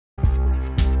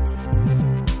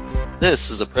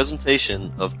This is a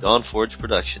presentation of Dawnforge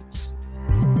Productions.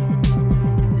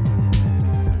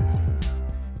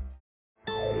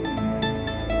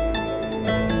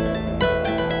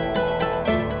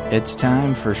 It's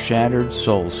time for Shattered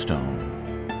Soulstone,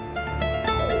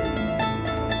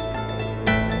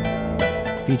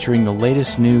 featuring the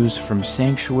latest news from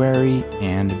Sanctuary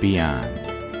and beyond.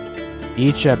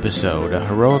 Each episode, a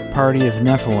heroic party of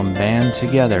Nephilim band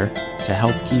together to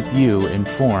help keep you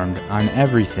informed on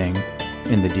everything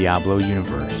in the Diablo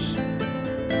universe.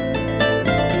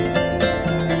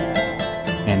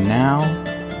 And now,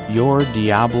 your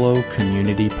Diablo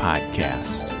Community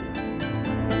Podcast.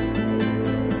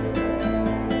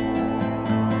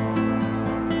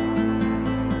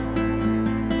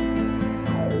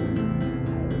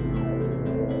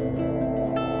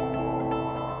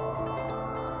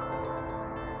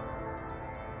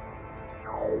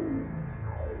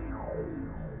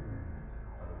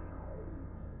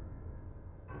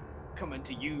 Coming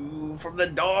to you from the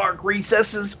dark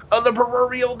recesses of the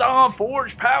proverbial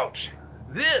Dawnforge pouch.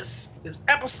 This is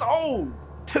episode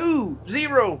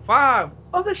 205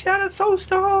 of the Shattered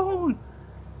Soulstone,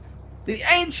 the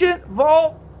Ancient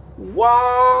Vault.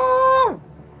 Whoa!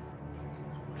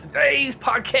 Today's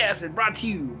podcast is brought to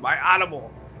you by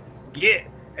Audible. Get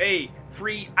a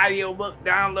free audiobook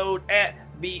download at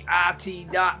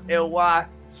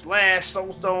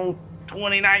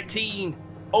bit.ly/Soulstone2019.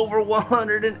 Over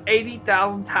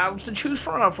 180,000 titles to choose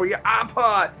from for your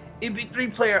iPod,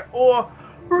 MP3 player, or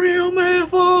real man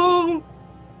phone.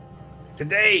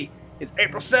 Today is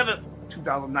April 7th,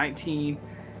 2019,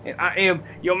 and I am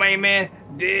your main man,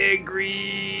 Dead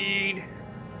Greed.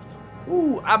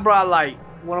 Ooh, I brought like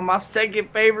one of my second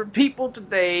favorite people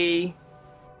today.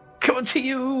 Coming to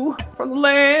you from the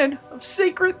land of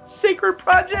secret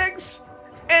projects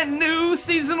and new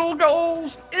seasonal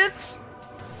goals. It's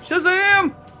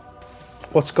Shazam!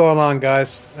 What's going on,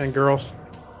 guys and girls?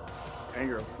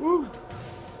 Ooh,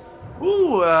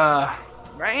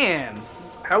 man.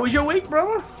 How was your week,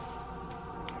 brother?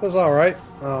 It was alright.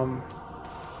 I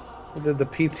did the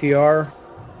PTR.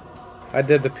 I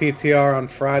did the PTR on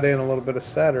Friday and a little bit of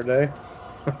Saturday.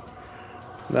 And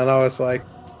then I was like,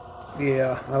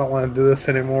 yeah, I don't want to do this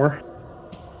anymore.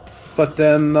 But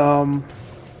then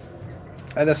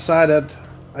I decided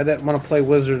I didn't want to play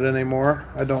Wizard anymore.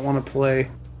 I don't want to play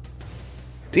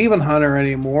Demon Hunter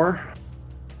anymore.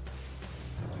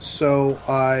 So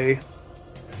I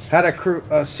had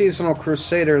a seasonal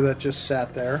Crusader that just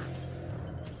sat there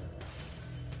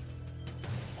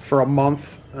for a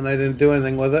month, and I didn't do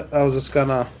anything with it. I was just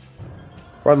gonna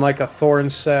run like a Thorn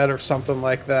set or something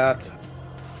like that.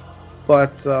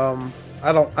 But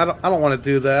I don't want to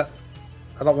do that.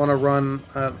 I don't want to run.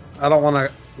 I don't want to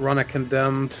run a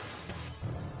condemned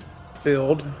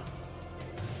build.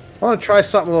 I want to try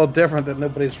something a little different that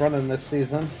nobody's running this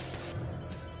season.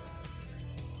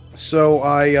 So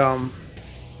I'm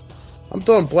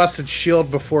doing Blessed Shield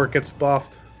before it gets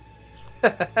buffed.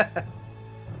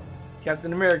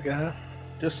 Captain America, huh?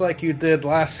 Just like you did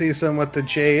last season with the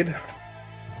Jade.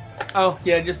 Oh,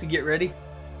 yeah, just to get ready.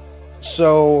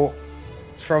 So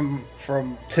from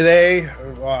today,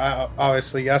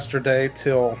 obviously yesterday,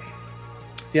 till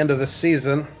the end of the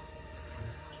season,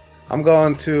 I'm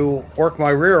going to work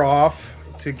my rear off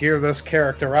to gear this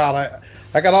character out.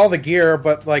 I got all the gear,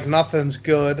 but like nothing's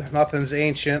good. Nothing's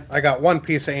ancient. I got one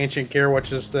piece of ancient gear,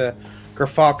 which is the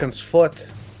Gerfalcon's Foot.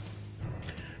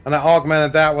 And I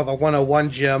augmented that with a 101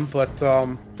 gem, but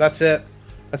that's it.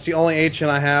 That's the only ancient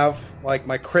I have. Like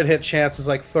my crit hit chance is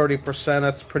like 30%.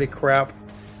 That's pretty crap.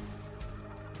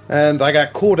 And I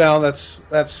got cooldown.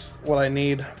 That's what I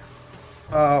need.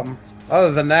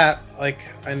 Other than that, like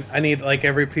I need like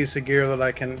every piece of gear that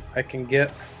I can get.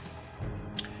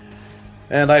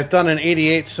 And I've done an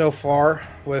 88 so far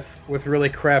with really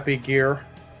crappy gear.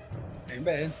 Ain't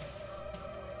bad.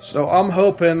 So I'm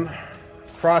hoping,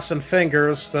 crossing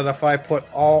fingers, that if I put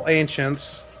all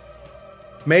ancients,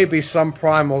 maybe some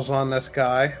primals on this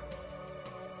guy,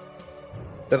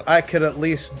 that I could at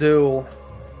least do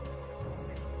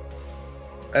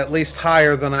at least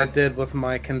higher than I did with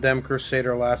my Condemned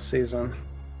Crusader last season.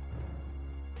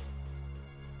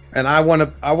 And I want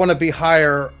to be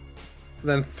higher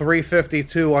than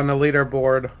 352 on the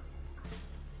leaderboard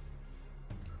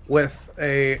with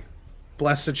a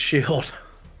Blessed Shield.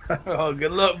 Oh,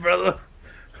 good luck, brother.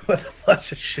 With a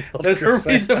Blessed Shield. There's a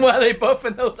reason why they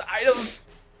buffing those items.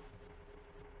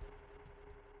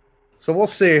 So we'll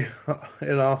see,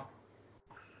 you know.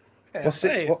 Yeah, we'll see.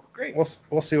 hey, great.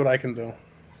 We'll see what I can do.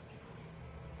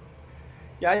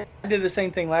 Yeah, I did the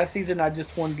same thing last season. I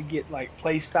just wanted to get like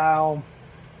play style,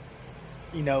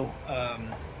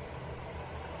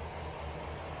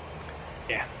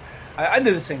 Yeah, I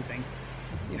did the same thing,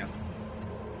 you know.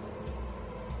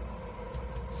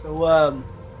 So,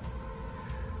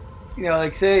 you know,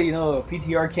 like I say, you know,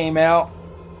 PTR came out.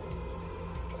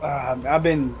 I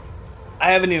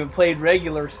haven't even played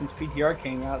regular since PTR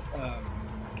came out. I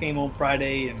came home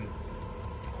Friday, and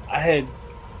I had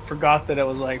forgot that it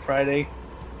was like Friday.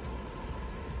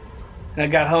 And I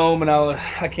got home, and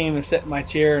I came and sat in my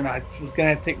chair, and I was gonna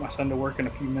have to take my son to work in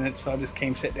a few minutes, so I just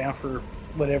came sit down for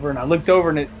whatever, and I looked over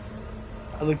and it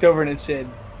said,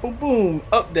 boom, boom,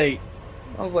 update.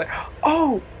 I was like,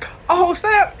 oh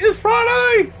snap, it's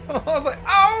Friday. I was like,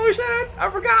 oh shit, I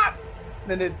forgot.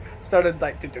 And then it started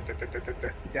like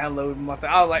downloading my thing.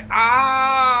 I was like,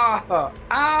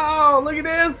 look at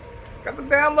this, got the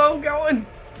download going,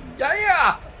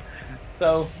 yeah.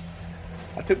 So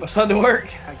I took my son to work.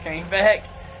 I came back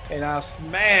and I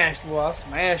smashed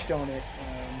on it.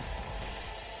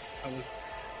 I was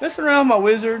messing around with my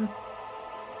wizard.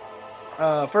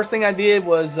 First thing I did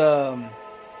was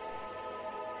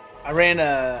I ran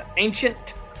a ancient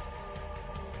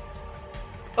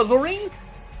puzzle ring,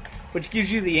 which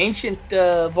gives you the ancient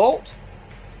vault.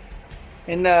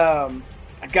 And I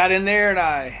got in there and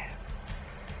I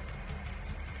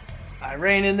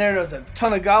ran in there. There was a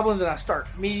ton of goblins, and I start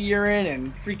meteoring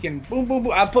and freaking boom, boom,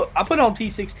 boom. I put on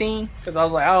T16 because I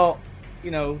was like, I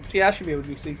should be able to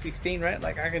do T16, right?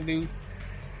 Like I can do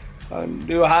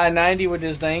a high 90 with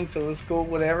this thing, so it's cool,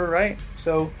 whatever, right?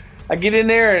 So I get in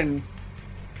there and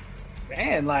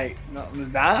man, like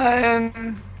nothing's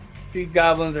dying. These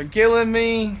goblins are killing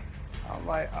me. I'm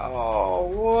like, oh,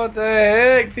 what the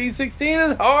heck? T16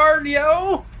 is hard,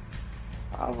 yo.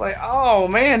 I was like, oh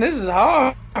man, this is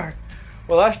hard.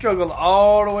 Well, I struggled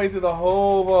all the way through the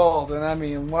whole vault, and I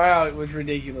mean, wow, it was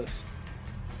ridiculous.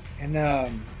 And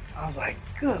I was like,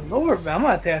 good lord, man, I'm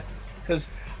gonna have to, because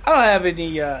I don't have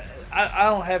any, I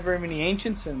don't have very many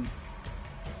ancients, and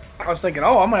I was thinking,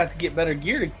 I'm gonna have to get better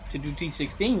gear to do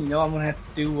T16. You know, I'm gonna have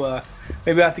to do,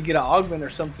 maybe I have to get an augment or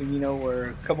something, you know, or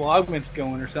a couple augments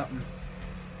going or something.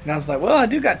 And I was like, well, I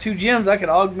do got 2 gems. I could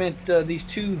augment these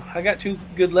 2. I got 2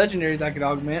 good legendaries I could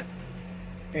augment.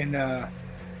 And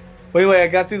anyway, I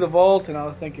got through the vault, and I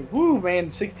was thinking, whoo, man,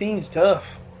 16 is tough.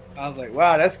 I was like,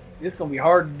 wow, it's gonna be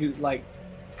hard to do, like,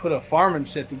 put a farming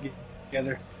set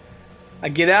together. I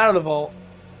get out of the vault.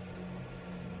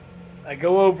 I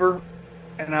go over,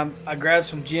 and I grab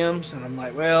some gems, and I'm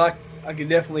like, well, I could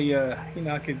definitely,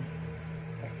 I could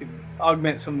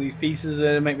augment some of these pieces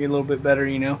that'll make me a little bit better,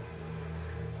 you know.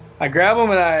 I grab them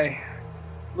and I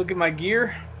look at my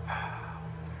gear.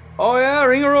 Oh yeah,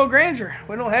 Ring of Royal Grandeur.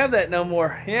 We don't have that no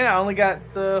more. Yeah, I only got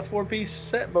the 4-piece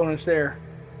set bonus there.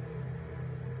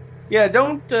 Yeah,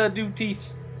 don't do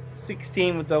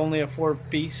T16 with only a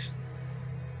 4-piece.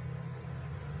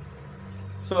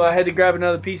 So I had to grab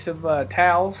another piece of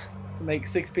towels to make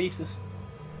 6 pieces.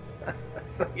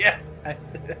 So yeah,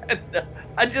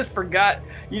 I just forgot,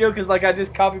 you know, because like I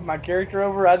just copied my character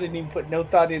over. I didn't even put no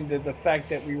thought into the fact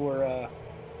that we were.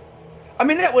 I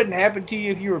mean, that wouldn't happen to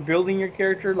you if you were building your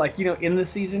character, like, you know, in the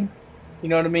season. You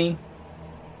know what I mean?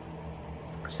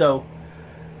 So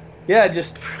yeah,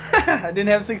 just I didn't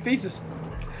have 6 pieces.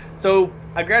 So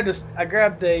I grabbed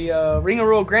a Ring of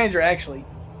Royal Grandeur actually,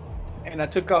 and I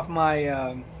took off my.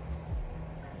 I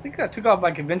think I took off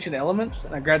my convention elements,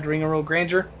 and I grabbed the Ring of Royal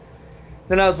Grandeur.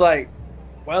 Then I was like,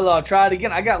 well, I'll try it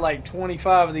again. I got like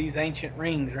 25 of these ancient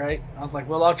rings, right? I was like,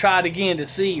 well, I'll try it again to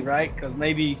see, right? Because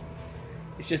maybe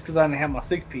it's just because I didn't have my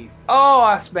 6-piece. Oh,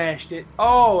 I smashed it.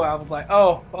 I was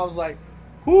like,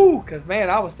 whoo, because man,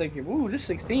 I was thinking, whoo, this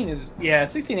 16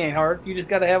 ain't hard. You just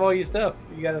got to have all your stuff.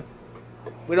 We don't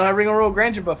have Ring of Royal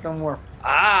Grandeur buff no more.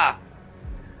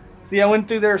 See, I went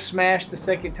through there, smashed the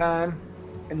second time,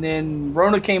 and then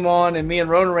Rona came on, and me and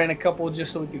Rona ran a couple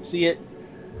just so we could see it.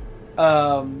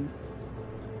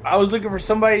 I was looking for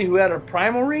somebody who had a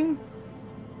primal ring,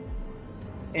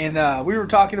 and we were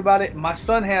talking about it. My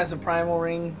son has a primal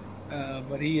ring,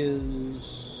 but he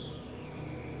is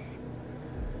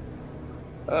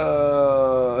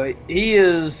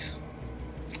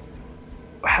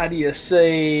how do you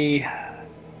say,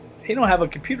 he don't have a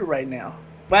computer right now.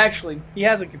 Well, actually, he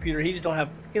has a computer. He don't have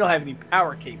any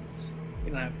power cables. He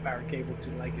don't have a power cable to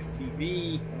like his TV.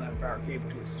 He don't have a power cable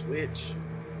to his Switch.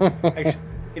 Actually,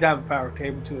 he don't have a power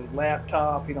cable to his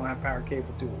laptop. He don't have a power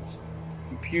cable to his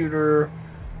computer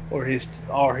or his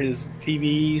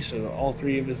TVs, or all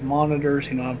 3 of his monitors.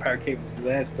 He don't have power cables to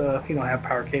that stuff. He don't have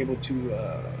power cable to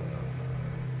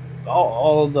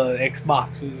all of the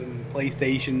Xboxes and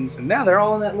PlayStations, and now they're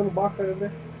all in that little box right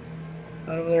over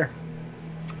there.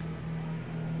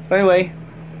 So anyway,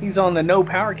 he's on the no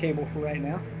power cable for right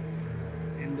now,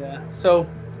 and so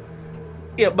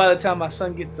Yeah, by the time my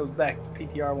son gets those back, the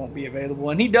PTR won't be available.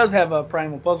 And he does have a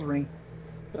Primal Puzzle Ring.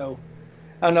 So,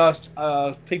 I don't know,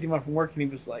 I picked him up from work and he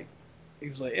was like,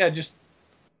 yeah, just,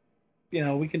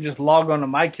 we can just log on to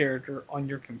my character on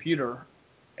your computer.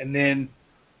 And then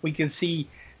we can see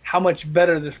how much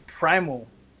better this primal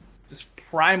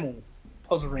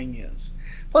puzzle ring is.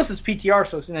 Plus it's PTR,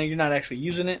 so you're not actually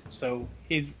using it, so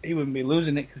he wouldn't be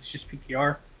losing it because it's just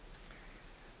PTR.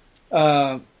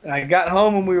 I got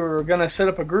home and we were gonna set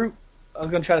up a group. I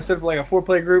was gonna try to set up like a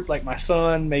 4-player group, like my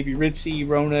son, maybe Ripsy,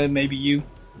 Rona, maybe you,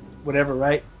 whatever,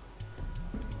 right?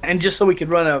 And just so we could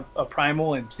run a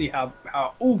primal and see how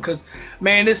because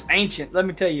man, this ancient. Let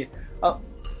me tell you,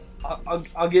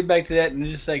 I'll get back to that in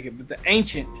just a second. But the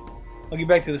ancient, I'll get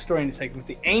back to the story in a second. With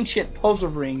the ancient puzzle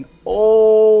ring,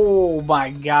 oh my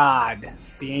God,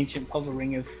 the ancient puzzle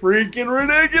ring is freaking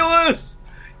ridiculous.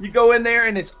 You go in there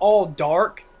and it's all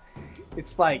dark.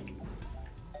 It's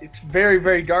very,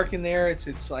 very dark in there.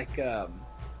 It's like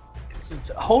it's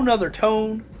a whole nother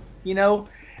tone,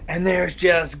 and there's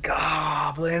just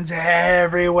goblins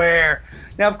everywhere.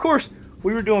 Now, of course,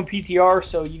 we were doing PTR,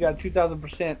 so you got a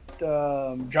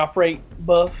 2,000% drop rate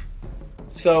buff.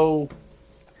 So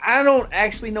I don't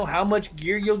actually know how much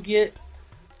gear you'll get,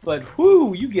 but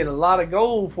you get a lot of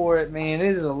gold for it, man.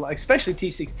 It is especially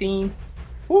T16.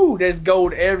 There's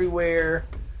gold everywhere.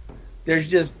 There's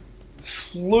just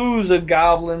slews of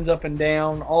goblins up and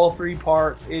down, all 3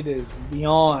 parts. It is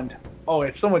beyond. Oh,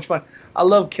 it's so much fun. I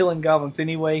love killing goblins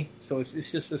anyway, so it's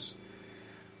just this.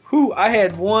 I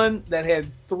had one that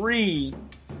had 3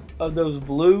 of those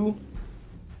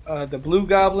the blue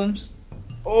goblins.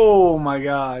 Oh my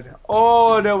God!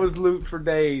 Oh, that was loot for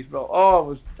days, bro. Oh, it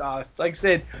was like I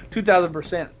said,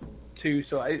 2,000% too.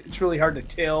 So it's really hard to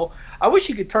tell. I wish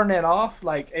you could turn that off.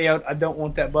 Like, hey, I don't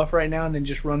want that buff right now, and then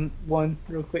just run one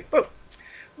real quick. But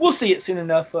we'll see it soon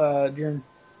enough during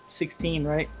 16,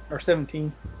 right, or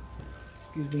 17.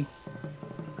 Excuse me.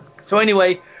 So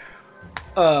anyway,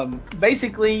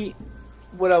 basically,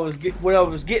 what I was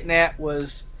getting at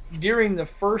was during the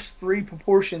first 3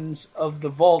 proportions of the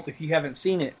vault. If you haven't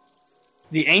seen it,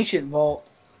 the ancient vault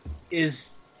is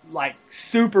like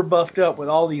super buffed up with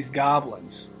all these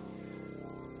goblins.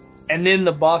 And then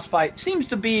the boss fight seems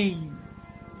to be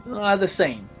the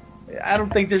same. I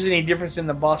don't think there's any difference in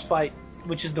the boss fight,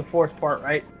 which is the 4th part,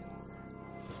 right?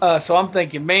 So I'm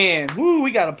thinking, man,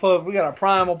 we got a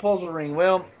primal puzzle ring.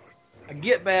 Well, I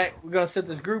get back, we're gonna set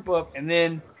this group up, and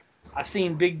then I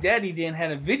seen Big Daddy then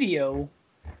had a video,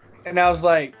 and I was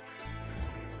like,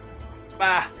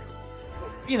 why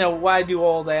do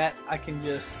all that? I can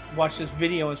just watch this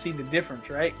video and see the difference,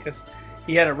 right? Because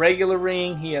he had a regular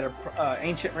ring, he had a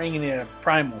ancient ring, and he had a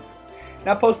primal. And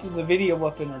I posted the video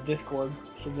up in our Discord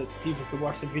so that people could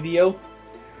watch the video.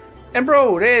 And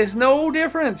bro, there is no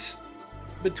difference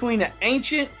between an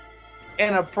ancient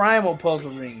and a primal puzzle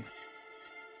ring.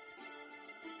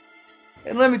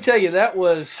 And let me tell you, that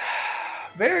was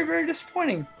very, very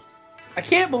disappointing. I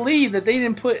can't believe that they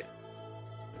didn't put,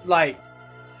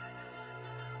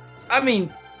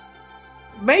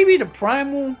 maybe the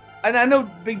primal. And I know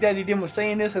Big Daddy Dim was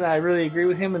saying this, and I really agree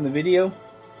with him in the video.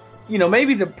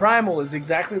 Maybe the primal is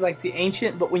exactly like the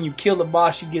ancient, but when you kill the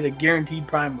boss, you get a guaranteed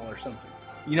primal or something.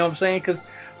 You know what I'm saying? Because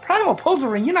primal puzzle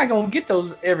ring, you're not going to get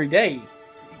those every day.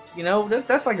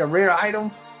 That's like a rare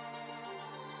item.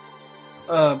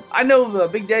 I know the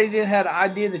Big Daddy Dim had an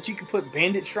idea that you could put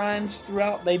bandit shrines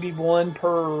throughout, maybe one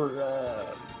per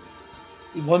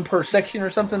section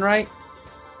or something, right?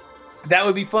 That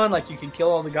would be fun. Like, you could kill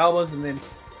all the goblins and then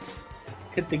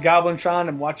hit the goblin shrine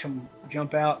and watch them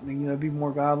jump out, and then be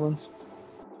more goblins.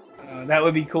 That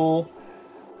would be cool.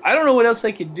 I don't know what else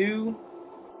they could do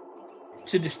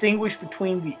to distinguish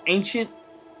between the ancient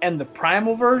and the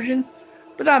primal version,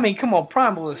 but come on,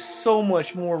 primal is so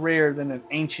much more rare than an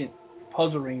ancient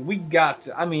puzzle ring. We got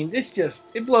to.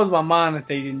 It blows my mind that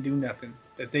they didn't do nothing.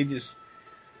 That they just.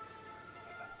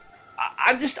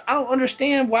 I don't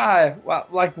understand why.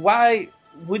 Why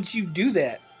would you do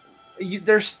that?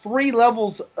 There's 3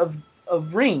 levels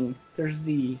of ring. There's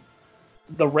the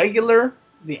regular,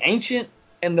 the ancient,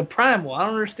 and the primal. I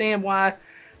don't understand why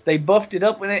they buffed it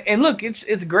up. And look,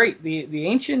 it's great. The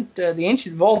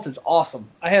ancient vault is awesome.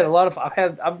 I've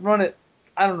run it,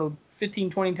 I don't know, 15,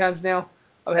 20 times now.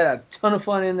 I've had a ton of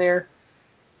fun in there.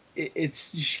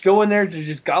 It's just go in there. There's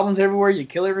just goblins everywhere. You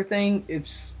kill everything.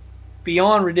 It's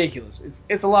beyond ridiculous.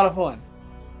 It's a lot of fun.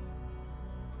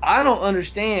 I don't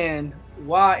understand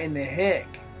why in the heck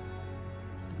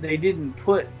they didn't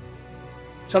put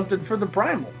something for the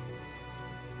primal.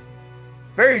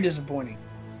 Very disappointing.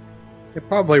 They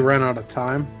probably ran out of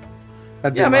time.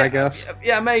 That'd be my guess.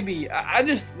 Yeah, maybe. I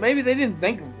just maybe they didn't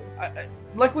think of it.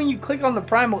 Like when you click on the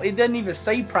Primal, it doesn't even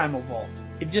say Primal Vault.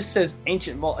 It just says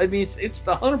Ancient Vault. I mean, it's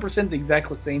 100% the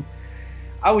exact same.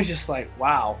 I was just like,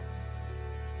 wow.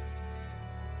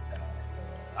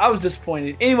 I was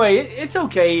disappointed. Anyway, it's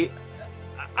okay.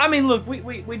 I mean, look,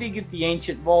 we did get the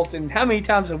Ancient Vault, and how many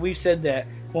times have we said that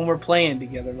when we're playing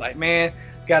together? Like, man,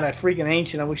 got a freaking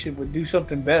Ancient. I wish it would do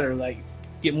something better, like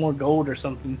get more gold or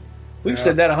something. We've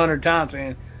said that 100 times,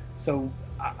 man. So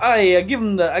I give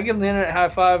them the internet high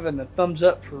five and the thumbs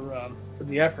up for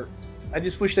the effort. I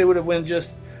just wish they would have went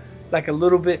just like a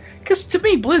little bit, because to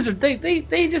me, Blizzard,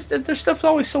 they just, their stuff's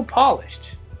always so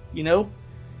polished, you know,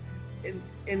 and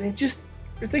it just,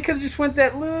 if they could have just went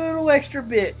that little extra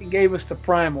bit and gave us the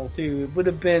Primal too, it would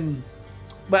have been.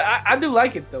 But I do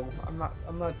like it though. I'm not.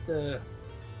 I mean,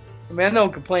 I know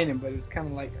I'm complaining, but it's kind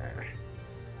of like.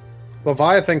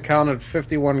 Leviathan counted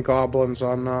 51 goblins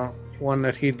on one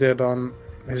that he did on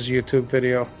his YouTube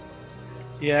video.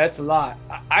 Yeah, that's a lot.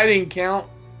 I didn't count,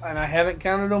 and I haven't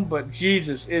counted them, but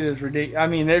Jesus, it is ridiculous. I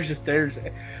mean,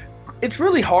 it's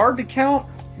really hard to count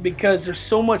because there's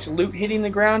so much loot hitting the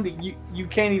ground that you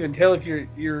can't even tell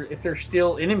if there's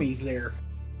still enemies there,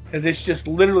 because it's just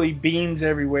literally beams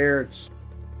everywhere. It's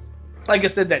like I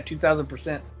said, that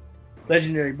 2,000%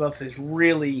 legendary buff is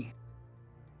really.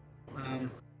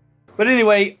 But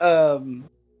anyway,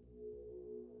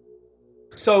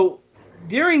 so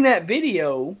during that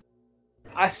video,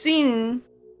 I seen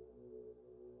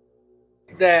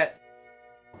that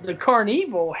the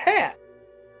Carnival hat,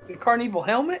 the Carnival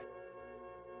helmet,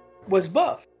 was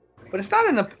buffed, but it's not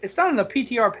in the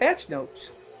PTR patch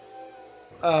notes.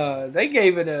 They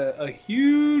gave it a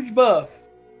huge buff.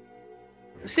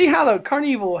 See how the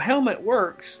Carnival helmet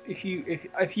works? If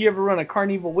you ever run a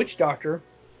Carnival Witch Doctor,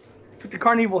 put the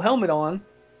Carnival helmet on,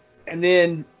 and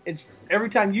then it's every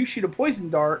time you shoot a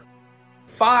poison dart,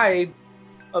 5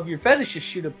 of your fetishes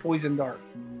shoot a poison dart.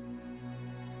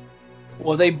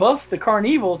 Well, they buffed the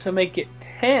Carnival to make it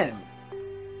 10.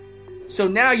 So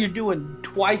now you're doing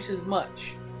twice as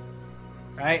much,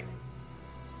 right?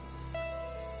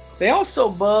 They also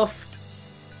buffed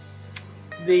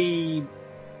the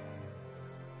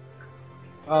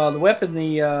weapon,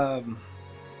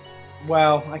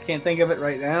 wow, I can't think of it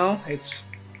right now. It's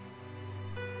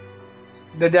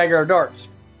the Dagger of Darts.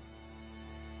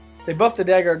 They buffed the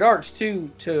Dagger of Darts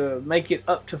too to make it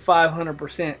up to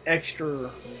 500% extra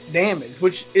damage,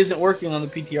 which isn't working on the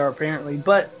PTR apparently.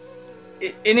 But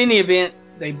in any event,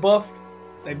 they buffed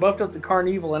up the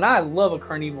Carnival, and I love a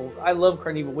Carnival. I love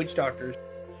Carnival Witch Doctors.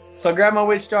 So I grabbed my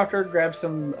Witch Doctor, grabbed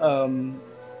some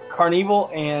Carnival,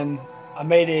 and I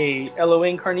made a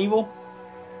LON Carnival.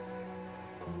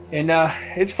 And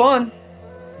it's fun,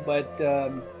 but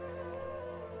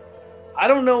I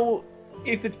don't know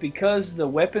if it's because the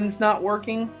weapon's not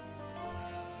working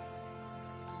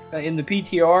in the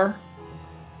PTR,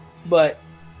 but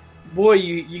boy,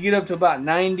 you get up to about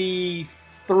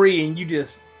 93 and you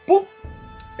just, boop,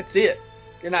 that's it.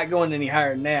 You're not going any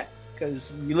higher than that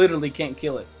because you literally can't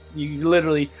kill it. You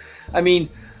literally, I mean,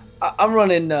 I'm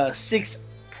running 6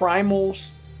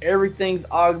 primals, everything's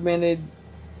augmented,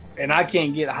 and I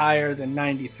can't get higher than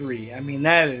 93. I mean,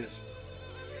 that is...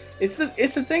 It's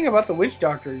the thing about the Witch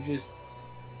Doctor. Just,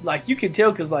 like, you can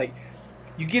tell because, like,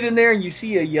 you get in there and you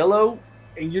see a yellow,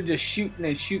 and you're just shooting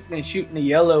and shooting and shooting the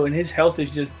yellow, and his health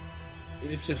is just...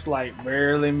 It's just, like,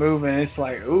 barely moving. It's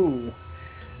like, ooh.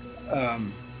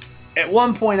 At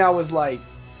one point, I was, like,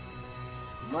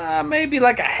 maybe,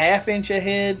 like, a half inch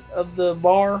ahead of the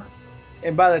bar.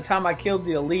 And by the time I killed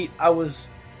the elite, I was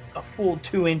a full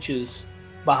 2 inches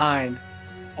behind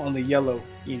on the yellow,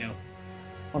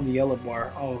 on the yellow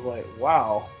bar. I was like,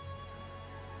 wow.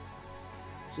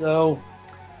 So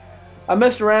I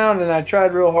messed around and I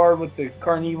tried real hard with the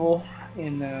Carnival,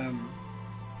 and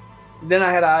then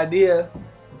I had an idea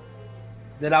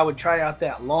that I would try out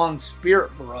that Lawn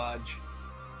Spirit Barrage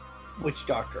Witch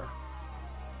Doctor,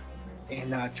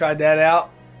 and I tried that out.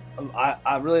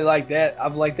 I really like that.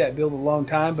 I've liked that build a long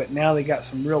time, but now they got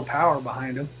some real power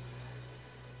behind them.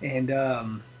 And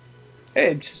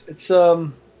hey, it's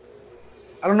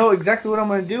I don't know exactly what I'm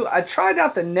going to do. I tried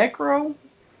out the Necro,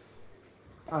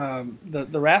 the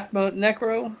Rathma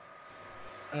Necro,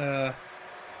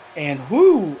 and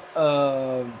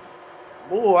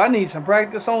I need some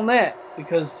practice on that,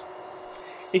 because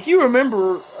if you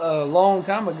remember a long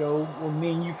time ago when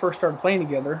me and you first started playing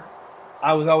together,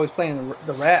 I was always playing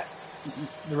the Rat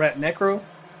Necro.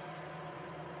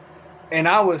 And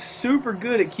I was super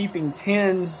good at keeping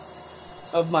 10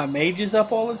 of my mages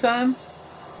up all the time.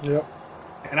 Yep.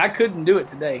 And I couldn't do it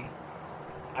today.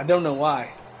 I don't know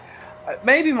why.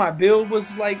 maybe my build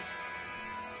was like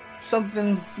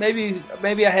something. Maybe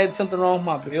I had something wrong with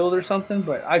my build or something.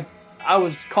 But I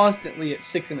was constantly at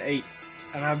 6 and 8,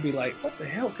 and I'd be like, what the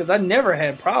hell? Because I never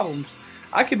had problems.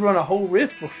 I could run a whole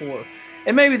rift before.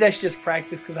 And maybe that's just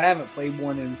practice because I haven't played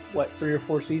one in, 3 or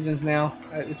 4 seasons now.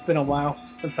 It's been a while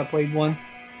since I played one.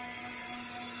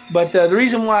 But the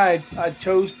reason why I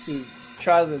chose to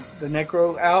try the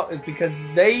Necro out is because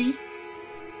they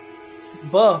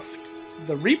buffed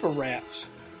the Reaper Wraps.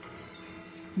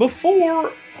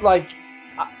 Before,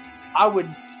 I would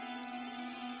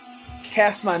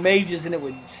cast my mages and it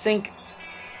would sink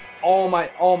all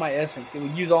my essence. It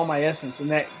would use all my essence,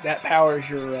 and that powers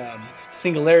your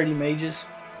Singularity mages,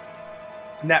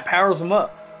 and that powers them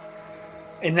up.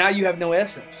 And now you have no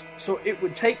essence. So it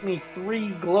would take me 3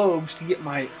 globes to get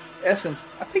my essence.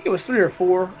 I think it was 3 or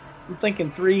 4. I'm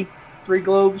thinking 3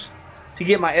 globes to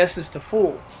get my essence to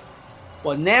full.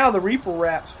 Well, now the Reaper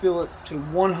Wraps fill it to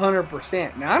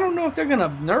 100%. Now I don't know if they're gonna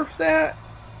nerf that.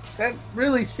 That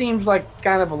really seems like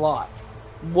kind of a lot.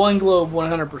 1 globe,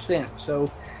 100%.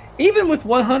 So even with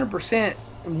 100%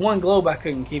 in 1 globe, I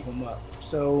couldn't keep them up.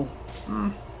 So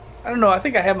I don't know. I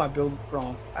think I have my build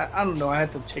wrong. I don't know. I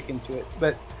had to check into it.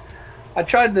 But I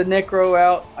tried the Necro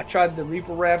out. I tried the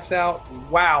Reaper Wraps out.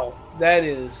 Wow, that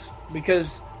is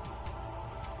because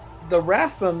the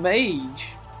Rathma Mage,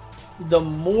 the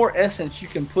more essence you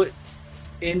can put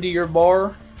into your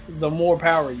bar, the more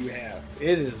power you have.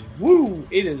 It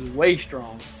is way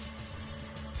strong.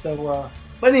 So,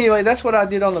 but anyway, that's what I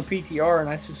did on the PTR, and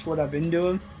that's just what I've been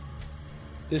doing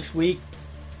this week.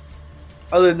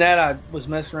 Other than that, I was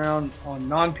messing around on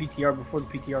non-PTR before the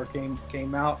PTR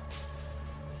came out,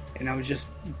 and I was just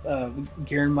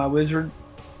gearing my wizard.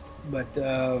 But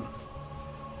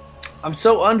I'm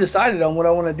so undecided on what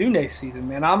I want to do next season,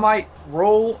 man. I might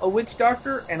roll a Witch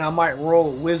Doctor, and I might roll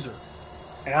a Wizard,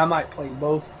 and I might play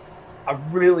both. I've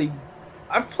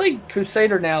played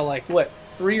Crusader now,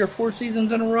 3 or 4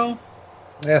 seasons in a row?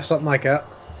 Yeah, something like that.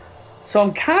 So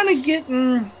I'm kind of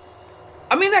getting...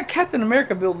 I mean, that Captain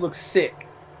America build looks sick.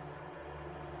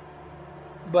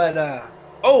 But,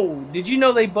 did you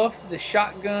know they buffed the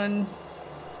Shotgun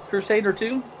Crusader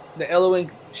too? The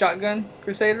LON Shotgun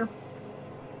Crusader?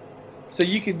 So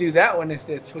you could do that one if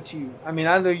that's what you... I mean,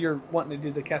 I know you're wanting to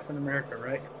do the Captain America,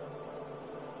 right?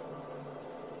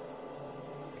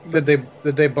 Did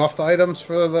they buff the items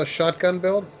for the shotgun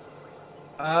build?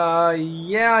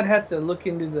 Yeah, I'd have to look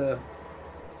into the...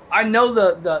 I know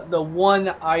the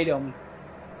one item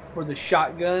for the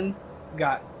shotgun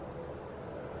got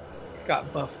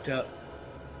buffed up.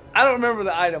 I don't remember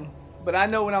the item, but I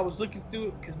know when I was looking through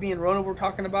it, because me and Rona were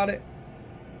talking about it,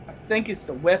 I think it's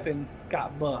the weapon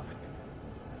got buffed.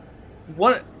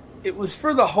 It was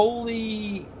for the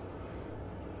holy...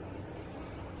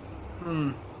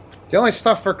 The only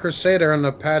stuff for Crusader in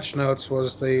the patch notes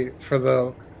was for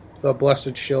the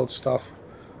Blessed Shield stuff.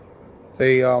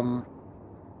 The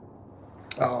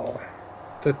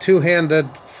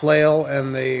two-handed flail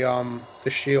and the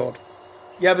shield.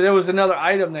 Yeah, but there was another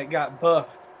item that got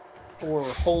buffed for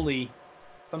holy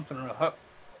something or other.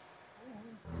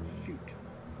 Shoot.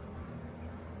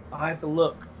 I have to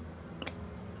look.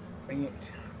 Dang it.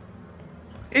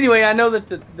 Anyway, I know that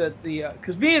the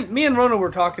because me and Rona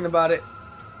were talking about it.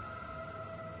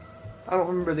 I don't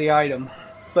remember the item,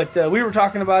 but we were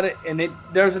talking about it, and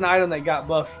there's an item that got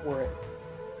buffed for it.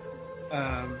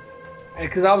 And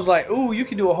because I was like, "Ooh, you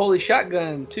can do a holy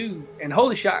shotgun too," and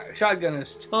holy shotgun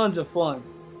is tons of fun.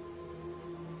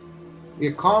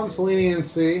 Your Khan's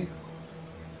Leniency.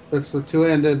 It's the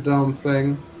two-handed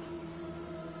thing.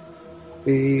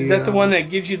 Is that the one that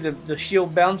gives you the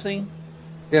shield bouncing?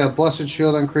 Yeah, Blessed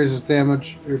Shield increases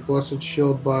damage. Your Blessed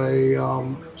Shield by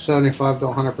 75 to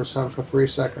 100% for 3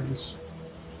 seconds.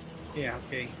 Yeah,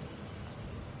 okay.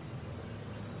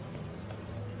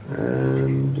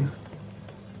 And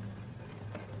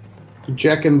the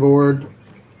Jekken board,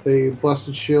 the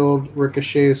Blessed Shield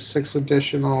ricochets 6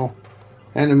 additional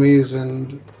enemies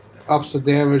and ups the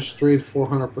damage 3 to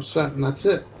 400%, and that's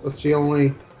it. That's the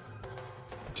only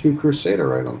 2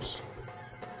 Crusader items.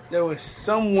 There was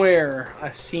somewhere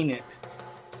I seen it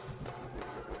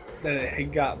that it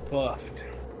had got buffed.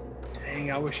 Dang,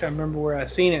 I wish I remember where I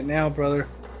seen it now, brother.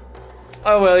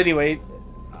 Oh well, anyway,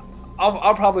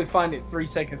 I'll probably find it 3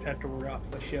 seconds after we're off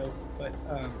the show. But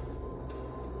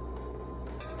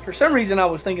for some reason, I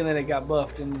was thinking that it got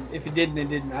buffed, and if it didn't, it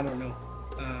didn't. I don't know.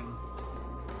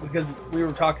 Because we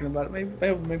were talking about it.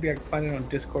 Maybe I can find it on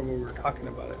Discord where we were talking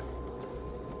about it.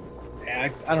 Yeah,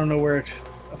 I don't know where it.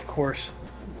 Of course.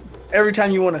 Every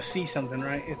time you want to see something,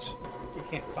 right? You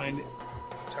can't find it.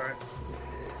 It's alright.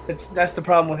 That's the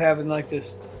problem with having like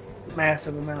this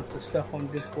massive amounts of stuff on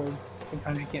Discord.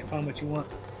 Sometimes you can't find what you want.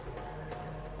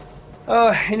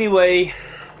 Anyway,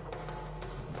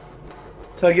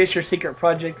 so I guess your secret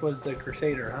project was the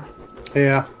Crusader, huh?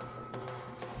 Yeah.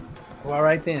 Well, all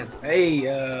right then. Hey,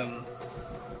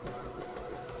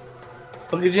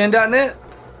 BookofGen.net.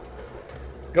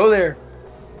 Go there,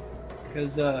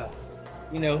 because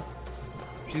you know,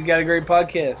 she's got a great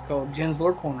podcast called Jen's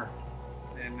Lore Corner,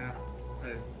 and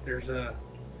there's a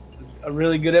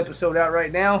really good episode out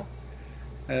right now.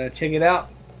 Check it out.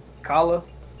 Kala.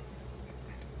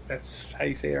 That's how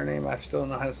you say her name. I still don't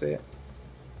know how to say it.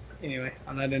 Anyway,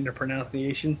 I'm not into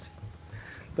pronunciations.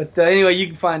 But anyway, you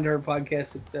can find her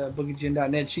podcast at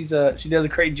BookofGen.net. She does a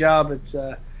great job. It's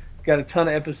got a ton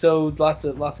of episodes, lots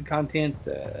of content.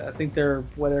 I think they're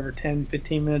 10,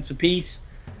 15 minutes a piece.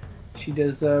 She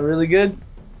does really good.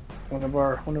 One of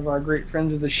our great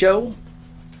friends of the show.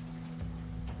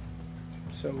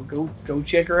 So go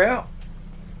check her out.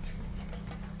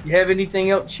 You have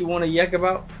anything else you want to yak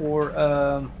about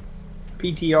for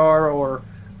PTR or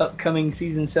upcoming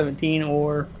season 17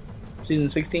 or season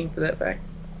 16 for that fact?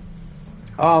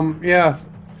 Yeah.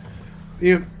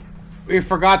 We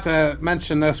forgot to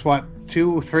mention this,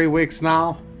 2-3 weeks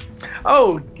now?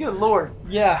 Oh, good Lord.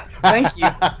 Yeah, thank you.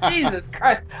 Jesus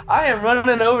Christ. I am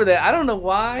running over that. I don't know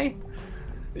why.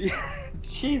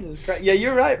 Jesus Christ. Yeah,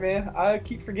 you're right, man. I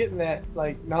keep forgetting that,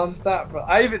 like, nonstop, bro.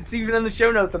 I even see it in the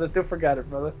show notes and I still forgot it,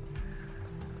 brother.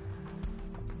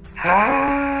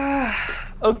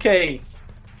 Okay.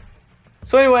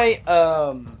 So anyway,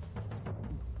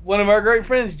 one of our great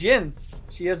friends, Jen,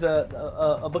 she has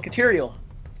a book material,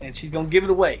 and she's gonna give it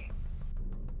away.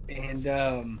 And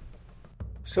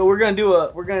so we're gonna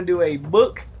do a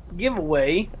book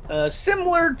giveaway,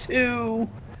 similar to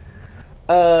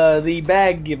the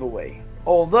bag giveaway.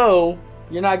 Although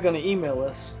you're not gonna email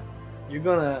us, you're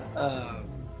gonna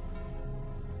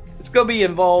it's gonna be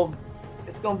involved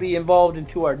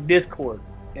into our Discord.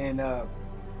 And I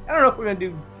don't know if we're gonna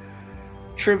do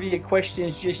trivia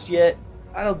questions just yet.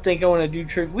 I don't think I want to do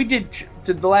trivia. We did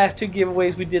to the last 2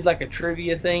 giveaways. We did like a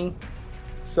trivia thing.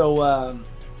 So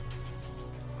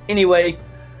anyway,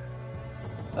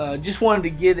 just wanted to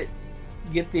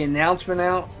get the announcement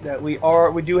out that we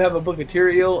do have a book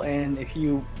material, and if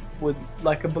you would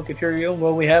like a book material,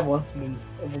 well, we have one, and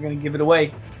we're going to give it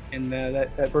away, and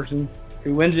that person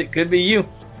who wins it could be you.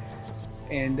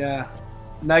 And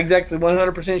not exactly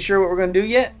 100% sure what we're going to do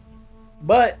yet,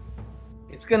 but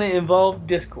it's going to involve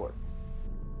Discord.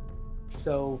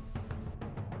 So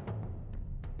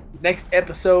next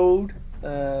episode,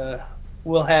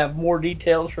 we'll have more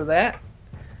details for that.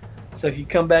 So if you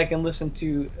come back and listen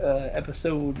to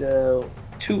episode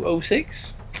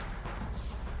 206,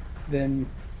 then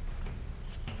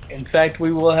in fact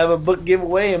we will have a book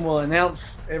giveaway and we'll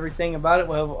announce everything about it.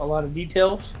 We'll have a lot of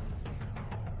details,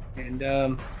 and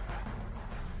then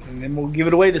we'll give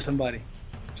it away to somebody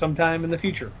sometime in the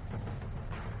future.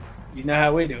 You know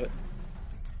how we do it.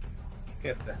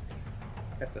 Got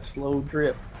the slow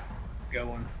drip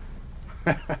going.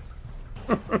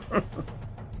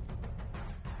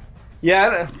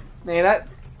 Yeah, man,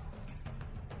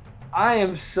 I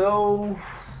am so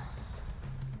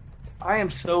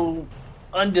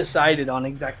undecided on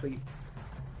exactly.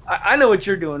 I know what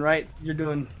you're doing, right? You're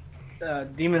doing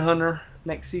Demon Hunter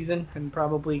next season and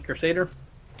probably Crusader.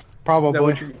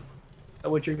 Probably. Is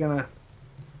that what you're gonna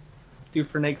do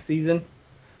for next season?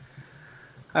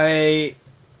 I'm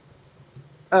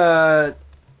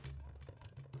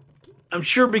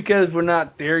sure because we're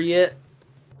not there yet.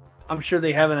 I'm sure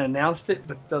they haven't announced it,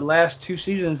 but the last 2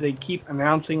 seasons they keep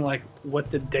announcing like what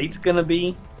the date's gonna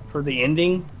be for the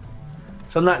ending.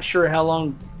 So I'm not sure how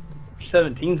long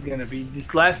 17's gonna be.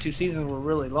 These last 2 seasons were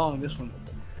really long. This one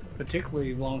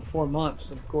particularly long, 4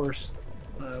 months. Of course,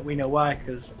 we know why,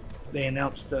 because they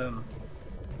announced. They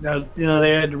had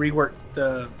to rework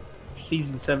the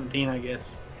season 17, I guess.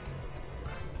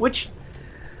 Which,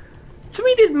 to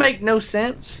me, didn't make no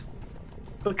sense.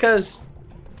 Because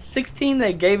 16,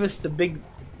 they gave us the big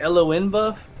LON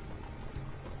buff.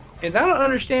 And I don't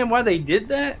understand why they did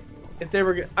that. If they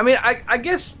were... I mean, I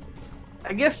guess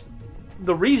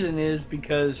the reason is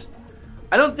because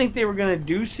I don't think they were going to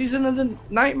do Season of the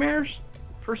Nightmares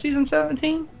for Season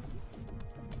 17.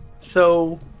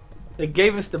 So, they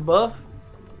gave us the buff.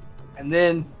 And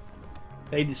then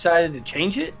they decided to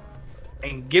change it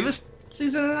and give us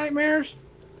Season of Nightmares.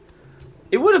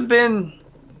 It would have been...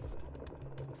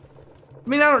 I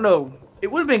mean, I don't know.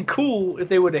 It would have been cool if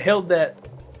they would have held that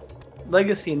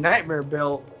Legacy Nightmare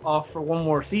belt off for one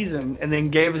more season and then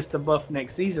gave us the buff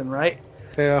next season, right?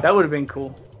 Yeah. That would have been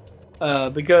cool.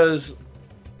 Because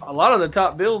a lot of the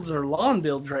top builds are lawn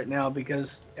builds right now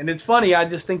because, and it's funny. I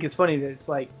just think it's funny that it's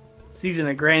like Season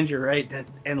of Grandeur, right?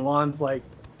 And lawn's like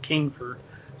king for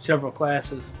several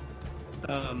classes.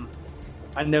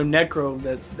 I know Necro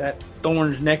that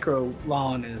Thorns Necro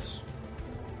lawn is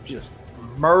just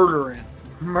murdering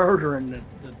the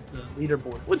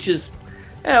leaderboard, which is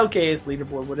okay. It's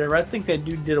leaderboard, whatever. I think that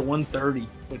dude did a 130,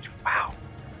 which wow,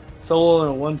 solo in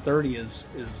a 130 is.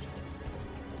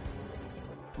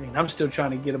 I mean, I'm still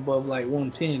trying to get above like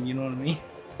 110. You know what I mean?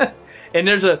 And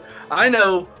I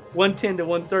know 110 to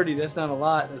 130. That's not a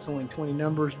lot. That's only 20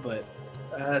 numbers, but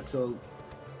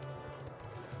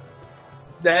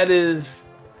that is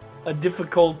a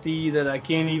difficulty that I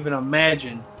can't even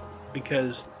imagine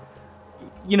because,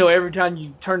 every time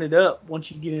you turn it up, once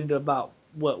you get into about,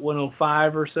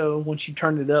 105 or so, once you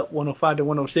turn it up 105 to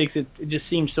 106, it just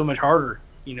seems so much harder.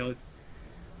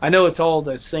 I know it's all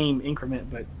the same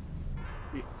increment, but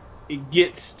it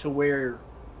gets to where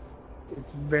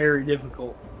it's very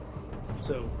difficult.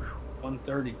 So,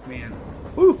 130, man.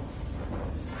 Woo!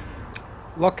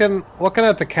 Looking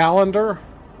at the calendar,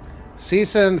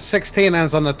 season 16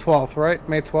 ends on the 12th, right?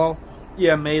 May 12th?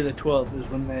 Yeah, May the 12th is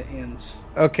when that ends.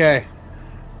 Okay.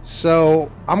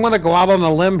 So I'm going to go out on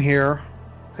a limb here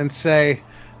and say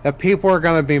that people are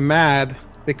going to be mad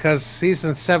because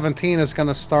season 17 is going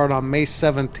to start on May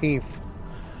 17th.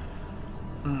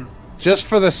 Just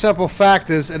for the simple fact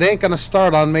is it ain't going to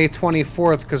start on May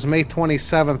 24th because May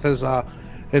 27th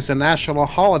is a national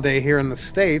holiday here in the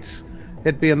States.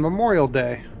 It'd be on Memorial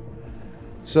Day.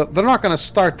 So they're not going to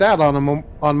start that on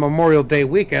Memorial Day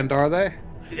weekend, are they?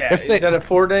 Yeah, is that a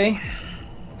 4-day?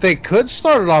 They could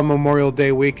start it on Memorial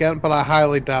Day weekend, but I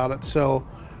highly doubt it. So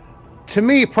to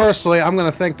me personally, I'm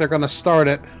going to think they're going to start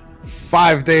it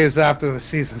 5 days after the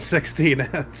season 16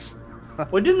 ends.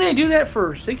 Well, didn't they do that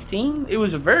for 16? It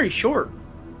was a very short.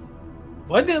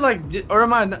 Wasn't it or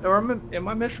am I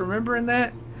misremembering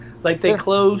that? Like they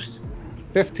closed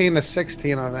 15 to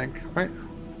 16, I think, right?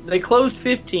 They closed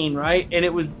 15, right? And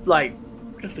it was like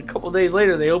just a couple days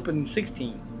later they opened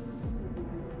 16.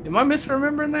 Am I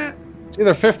misremembering that? It's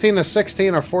either 15 to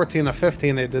 16 or 14 to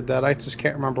 15 they did that. I just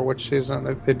can't remember which season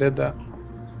they did that.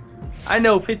 I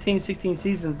know 15, 16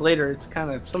 seasons later, it's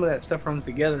kind of some of that stuff runs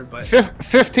together, but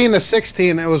 15 to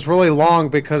 16, it was really long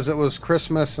because it was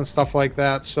Christmas and stuff like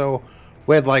that. So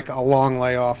we had like a long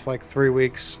layoff, like 3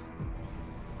 weeks.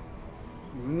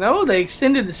 No, they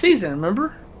extended the season.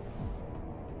 Remember?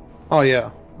 Oh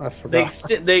yeah, I forgot.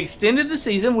 They extended the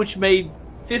season, which made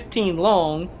 15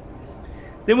 long.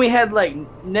 Then we had like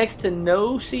next to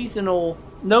no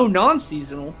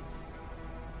non-seasonal,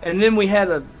 and then we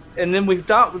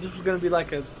thought this was going to be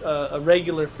like a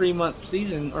regular 3-month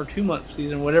season or 2-month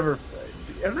season, whatever.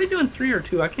 Are they doing 3 or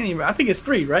 2? I can't even. I think it's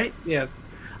 3, right? Yeah.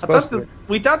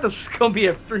 We thought this was going to be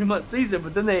a 3-month season,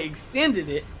 but then they extended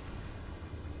it.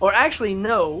 Or actually,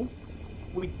 no.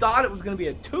 We thought it was going to be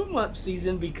a 2-month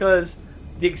season because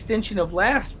the extension of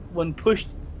last one pushed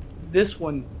this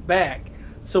one back.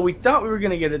 So we thought we were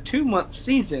going to get a 2-month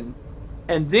season,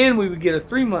 and then we would get a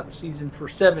 3-month season for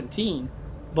 17.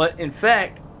 But in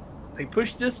fact, they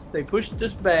pushed this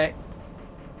back.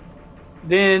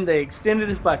 Then they extended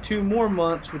us by 2 more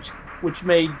months, which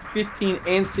made 15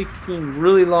 and 16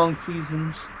 really long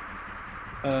seasons.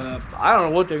 I don't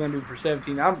know what they're gonna do for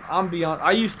 17. I'm beyond.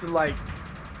 I used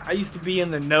to be in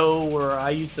the know, where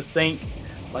I used to think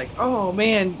like, oh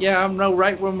man, yeah, I know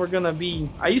right when we're gonna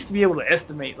be. I used to be able to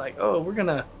estimate like, oh, we're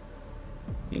gonna,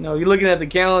 you're looking at the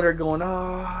calendar going,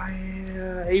 oh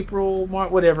yeah, April, March,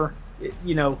 whatever.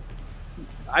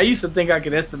 I used to think I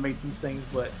could estimate these things,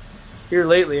 but here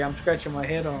lately I'm scratching my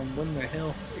head on when the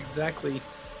hell exactly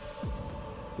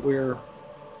we're.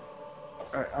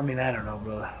 I mean, I don't know,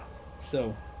 brother.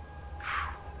 So,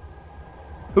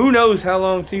 who knows how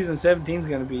long season 17 is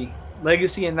going to be?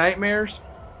 Legacy and Nightmares.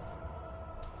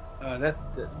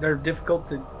 They're difficult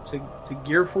to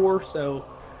gear for. So,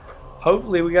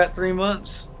 hopefully we got 3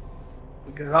 months.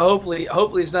 Because hopefully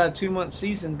it's not a 2-month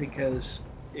season. Because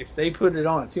if they put it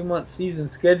on a 2-month season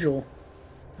schedule,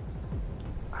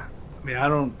 I mean, I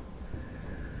don't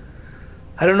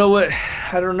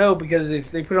know, because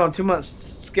if they put it on a 2-month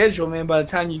schedule, man, by the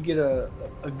time you get a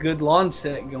good lawn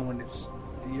set going,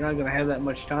 you're not going to have that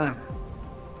much time.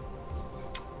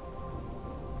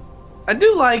 I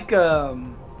do like,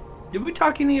 did we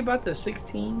talk any about the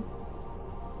 16?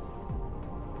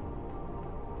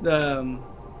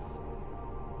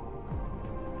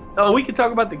 We could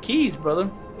talk about the keys, brother,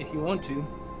 if you want to.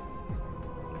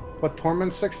 What,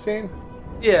 Torment 16?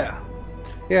 Yeah.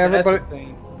 Yeah,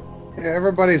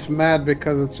 everybody's mad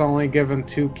because it's only given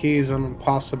 2 keys and a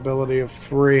possibility of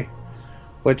 3,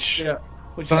 which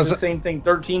which is the same thing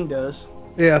 13 does.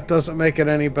 Yeah, it doesn't make it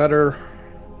any better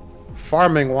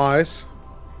farming wise.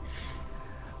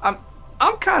 I'm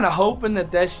kind of hoping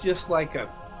that that's just like a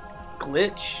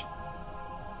glitch,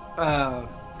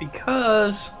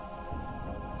 because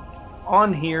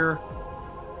on here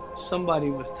somebody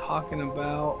was talking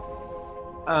about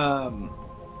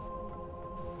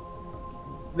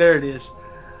there it is.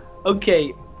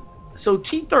 Okay, so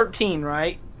T13,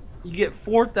 right? You get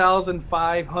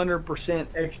 4,500%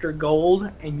 extra gold,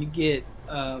 and you get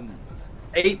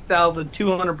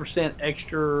 8,200%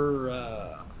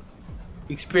 extra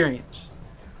experience.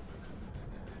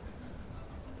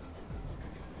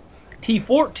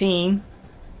 T14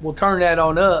 will turn that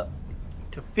on up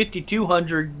to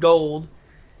 5,200 gold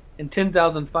and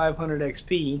 10,500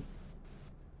 XP.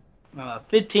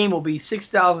 15 will be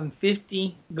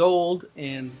 6,050 gold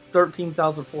and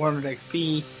 13,400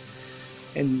 XP.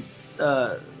 And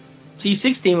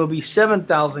T16 will be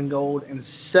 7,000 gold and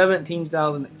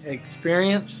 17,000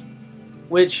 experience.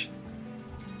 Which,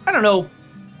 I don't know.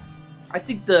 I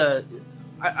think that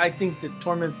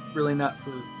Torment's really not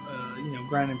for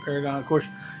grinding Paragon. Of course,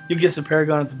 you get some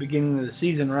Paragon at the beginning of the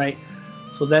season, right?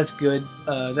 So that's good.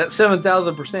 That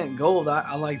 7,000% gold,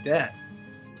 I like that.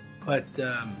 But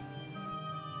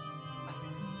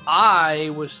I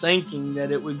was thinking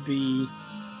that it would be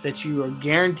that you are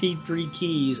guaranteed 3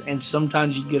 keys, and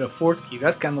sometimes you get a 4th key.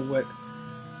 That's kind of what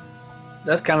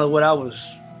I was.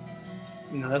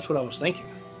 That's what I was thinking.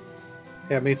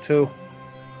 Yeah, me too.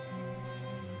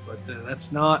 But that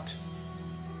is not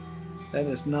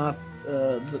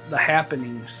the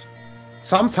happenings.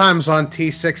 Sometimes on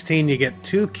T16 you get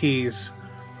 2 keys,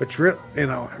 which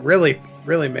really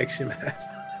makes you mad.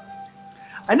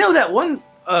 I know that one.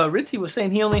 Ritzy was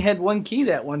saying he only had 1 key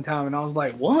that one time, and I was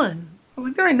like, 1? I was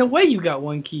like, there ain't no way you got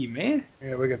 1 key, man.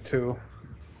 Yeah, we got 2.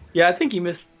 Yeah, I think he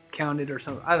miscounted or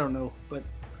something. I don't know, but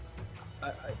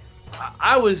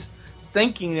I was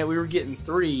thinking that we were getting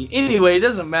 3. Anyway, it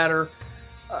doesn't matter.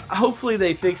 Hopefully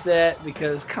they fix that,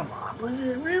 because come on,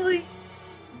 Blizzard, really?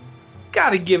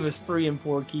 Gotta give us 3 and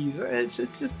 4 keys. It's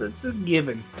a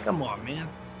given. Come on, man.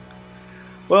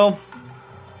 Well,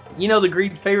 the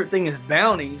Greed's favorite thing is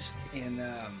bounties, and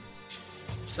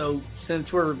so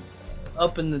since we're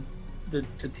up in the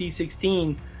to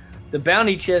T16, the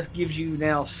bounty chest gives you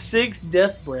now 6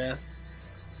 death breath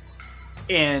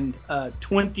and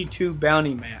 22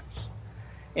 bounty mats.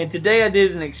 And today I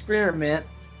did an experiment.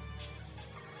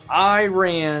 I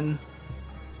ran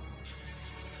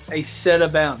a set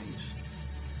of bounties.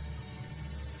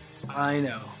 I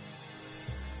know.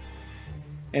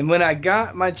 And when I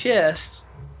got my chest,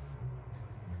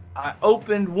 I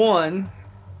opened one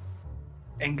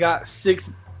and got 6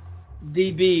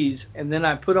 DBs, and then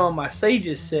I put on my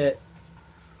Sage's set,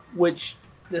 which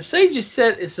the Sage's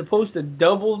set is supposed to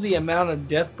double the amount of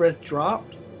death breath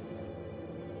dropped,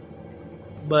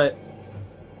 but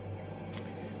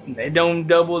they don't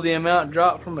double the amount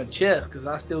dropped from a chest, because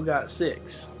I still got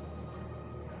 6.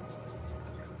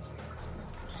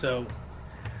 So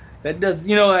that does,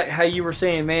 how you were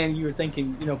saying, man, you were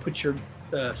thinking, put your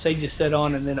Sage's set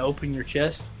on and then open your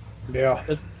chest. Yeah.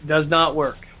 Does not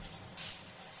work.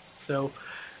 So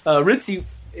Ritzy,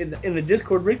 in the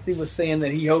Discord, Ritzy was saying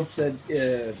that he hopes that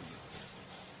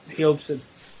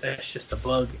that's just a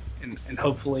bug, and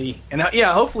hopefully,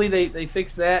 hopefully they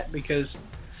fix that, because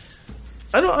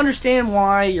I don't understand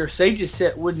why your Sage's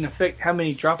set wouldn't affect how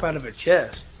many drop out of a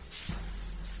chest.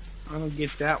 I don't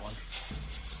get that one.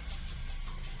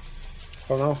 I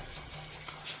don't know.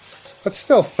 That's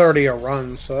still 30 a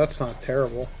run, so that's not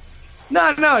terrible.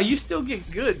 No, you still get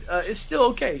good. It's still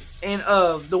okay. And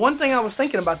the one thing I was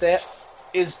thinking about that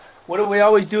is, what do we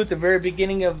always do at the very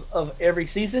beginning of every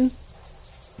season?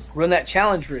 Run that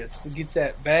challenge rift. We get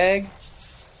that bag,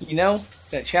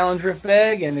 that challenge rift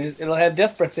bag, and it'll have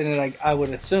death breath in it, I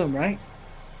would assume, right?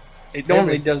 It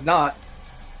normally does not,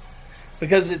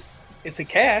 because it's a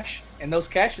cache, and those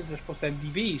caches are supposed to have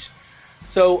DBs.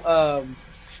 So,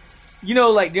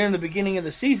 like during the beginning of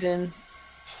the season,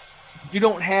 you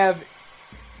don't have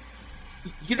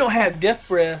death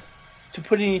breath to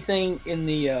put anything in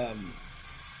the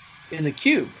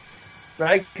cube,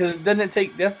 right? Because doesn't it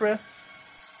take death breath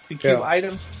to cube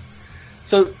items?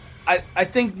 So I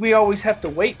think we always have to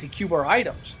wait to cube our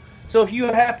items. So if you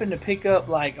happen to pick up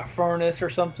like a furnace or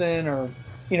something, or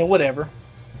whatever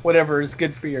is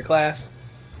good for your class,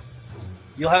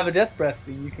 you'll have a death breath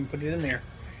and you can put it in there,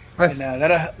 and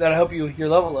that'll help you with your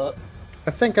level up.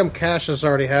 I think caches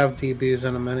already have DBs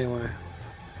in them anyway.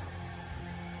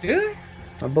 Do they?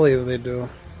 I believe they do.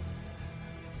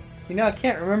 I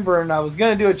can't remember, and I was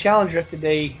going to do a challenge rift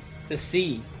today to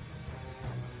see.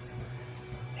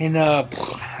 And I don't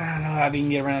know how I didn't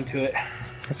get around to it.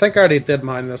 I think I already did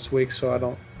mine this week,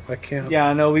 so I can't. Yeah,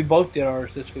 I know we both did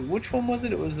ours this week. Which one was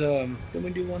it? It was did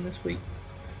we do one this week?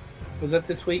 Was that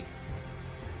this week?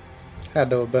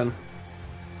 Had to have been.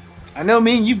 I know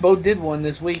me and you both did one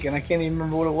this week, and I can't even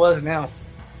remember what it was now.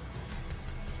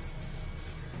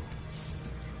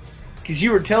 Because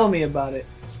you were telling me about it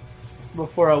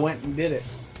before I went and did it.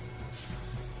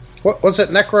 What was it?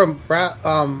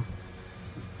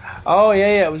 Oh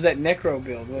yeah, it was that Necro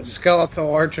build, wasn't it?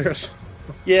 Skeletal archers.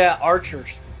 Yeah,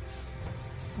 archers.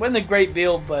 Wasn't a great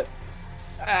build, but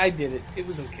I did it. It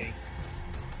was okay.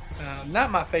 Not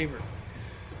my favorite.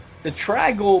 The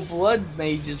Trigold Blood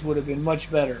Mages would have been much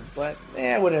better, but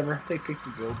whatever. They picked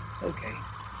the build. Okay.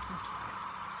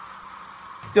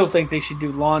 Still think they should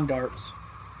do lawn darts.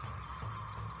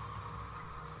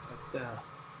 But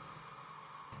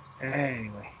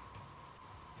anyway.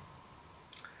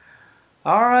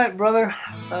 All right, brother.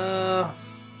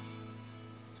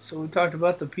 So we talked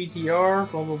about the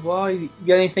PTR, blah blah blah. You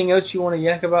got anything else you want to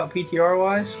yak about PTR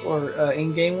wise or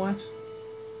in game wise?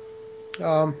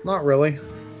 Not really.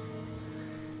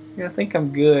 Yeah, I think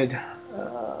I'm good.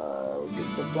 We'll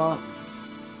get the bump.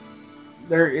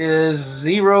 There is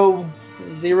zero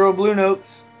blue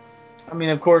notes. I mean,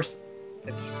 of course,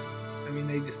 they just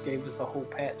gave us a whole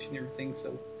patch and everything,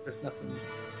 so there's nothing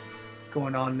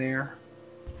going on there.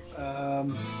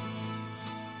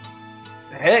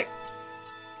 Heck,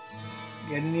 you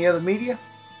got any other media?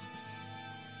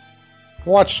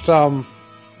 Watched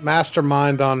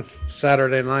Mastermind on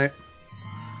Saturday night.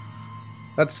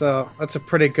 That's a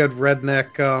pretty good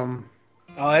redneck.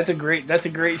 Oh, that's a great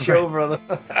show, brother.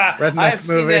 I've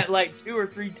seen that like 2 or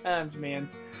 3 times, man.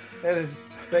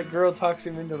 That girl talks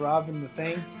him into robbing the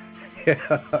thing.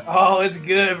 Yeah. Oh, it's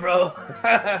good, bro.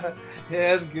 Yeah,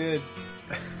 it's good.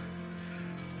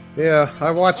 Yeah,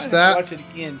 I watched that. Watch it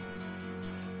again.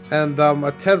 And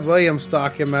a Ted Williams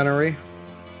documentary,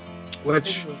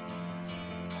 which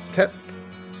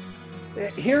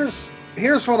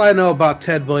here's what I know about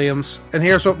Ted Williams, and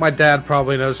here's what my dad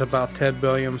probably knows about Ted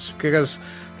Williams, because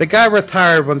the guy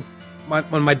retired when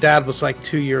my dad was like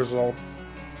 2 years old.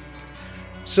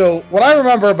 So what I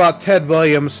remember about Ted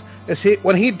Williams is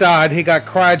when he died, he got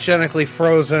cryogenically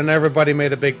frozen, and everybody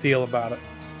made a big deal about it.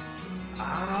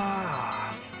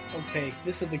 Ah, okay.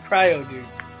 This is the cryo dude.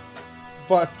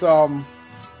 But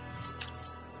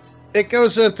it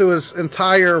goes into his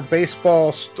entire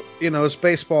baseball, his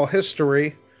baseball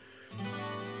history.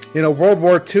 World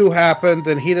War II happened,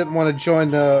 and he didn't want to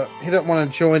join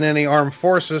any armed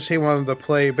forces. He wanted to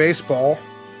play baseball,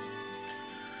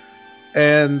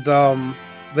 and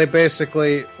they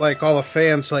basically, like, all the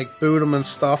fans like booed him and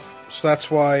stuff. So that's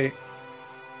why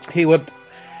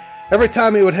every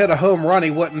time he would hit a home run,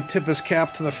 he wouldn't tip his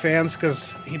cap to the fans,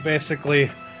 because he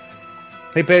basically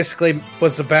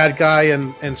was the bad guy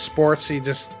in sports. He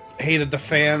just hated the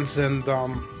fans, and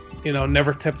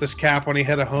never tipped his cap when he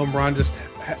hit a home run. Just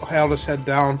held his head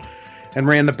down and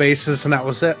ran the bases, and that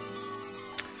was it.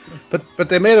 But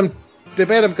they made him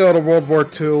go to World War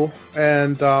II,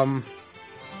 and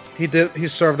he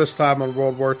served his time in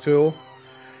World War II.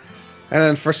 And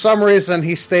then for some reason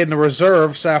he stayed in the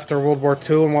reserves after World War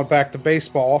II and went back to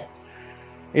baseball,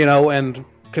 and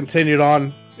continued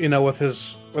on, with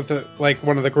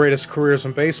one of the greatest careers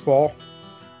in baseball.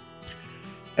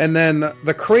 And then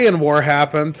the Korean War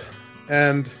happened,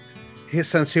 and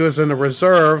since he was in the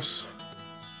reserves,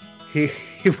 he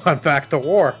went back to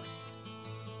war.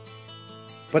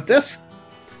 But this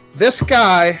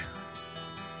guy,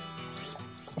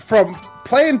 from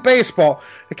playing baseball,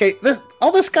 okay,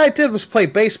 all this guy did was play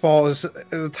baseball his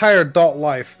entire adult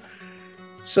life.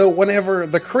 So whenever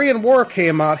the Korean War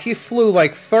came out, he flew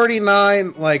like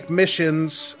 39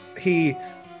 missions. His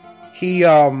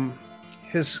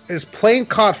plane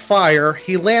caught fire.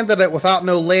 He landed it without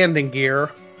no landing gear,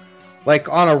 like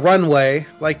on a runway.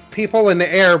 Like, people in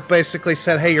the air basically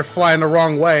said, "Hey, you're flying the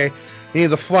wrong way. You need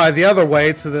to fly the other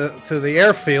way to the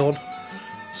airfield."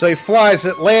 So he flies.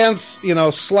 It lands,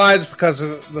 slides because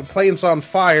the plane's on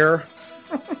fire,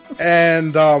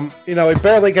 and he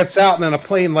barely gets out, and then a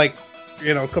plane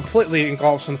completely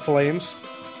engulfs in flames.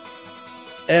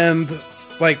 And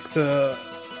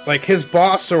his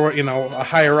boss, or a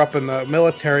higher up in the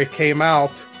military, came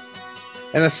out,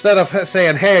 and instead of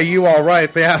saying, "Hey, are you all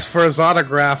right?" they asked for his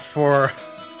autograph for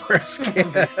his kid.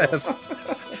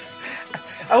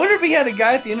 I wonder if he had a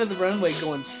guy at the end of the runway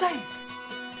going, "Safe."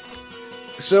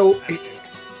 So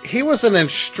he was an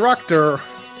instructor.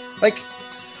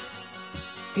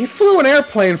 He flew an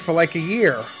airplane for a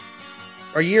year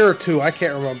or two, I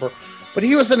can't remember. But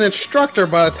he was an instructor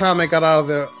by the time I got out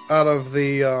of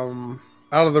the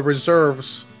out of the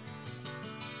reserves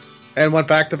and went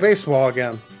back to baseball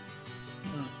again.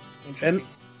 And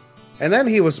then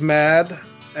he was mad,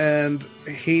 and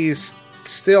he's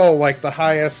still like the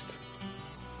highest.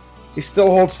 He still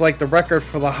holds like the record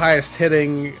for the highest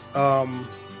hitting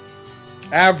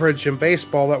average in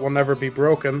baseball that will never be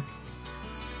broken.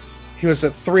 He was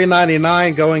at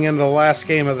 399 going into the last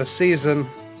game of the season.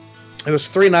 It was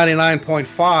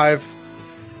 399.5,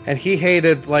 and he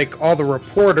hated like all the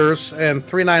reporters, and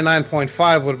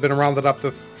 399.5 would have been rounded up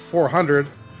to 400.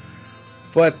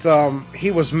 But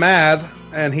he was mad,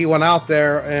 and he went out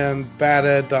there and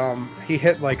batted. He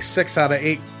hit like 6 out of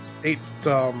 8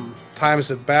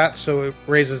 times at bat, so it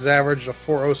raises average to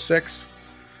 406.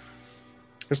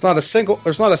 There's not a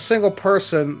single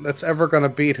person that's ever going to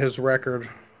beat his record.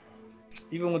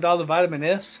 Even with all the vitamin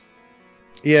S?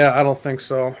 Yeah, I don't think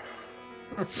so.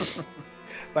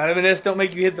 Vitamin S don't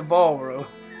make you hit the ball, bro.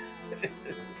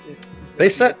 They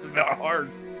said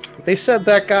hard. They said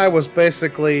that guy was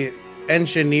basically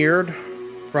engineered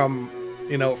from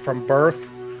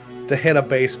birth to hit a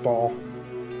baseball.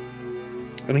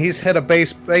 And he's hit a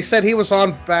base. They said he was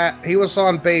on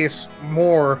base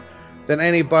more than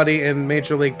anybody in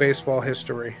Major League Baseball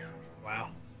history.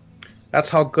 Wow. That's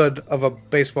how good of a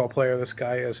baseball player this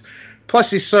guy is.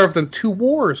 Plus, he served in 2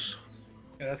 wars.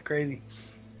 Yeah, that's crazy.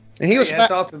 And he was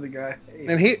that's to the guy. Hey.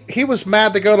 And he was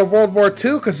mad to go to World War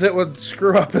II because it would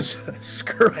screw up his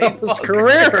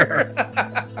career.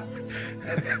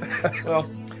 Well,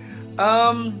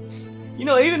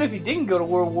 even if he didn't go to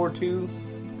World War II,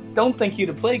 don't think he'd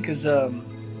have played because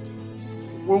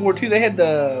World War II they had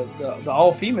the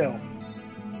all-female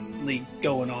league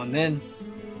going on then.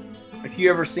 Have you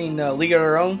ever seen League of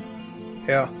Their Own?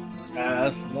 Yeah.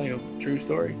 That's true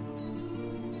story.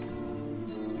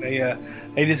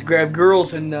 They just grabbed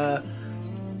girls and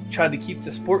tried to keep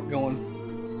the sport going.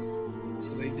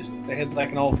 So they had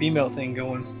like an all-female thing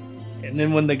going. And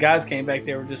then when the guys came back,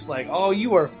 they were just like, "Oh,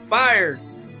 you are fired."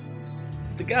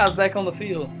 The guys back on the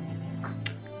field.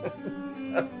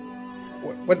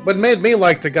 What made me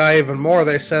like the guy even more,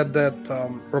 they said that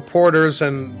reporters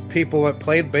and people that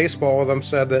played baseball with him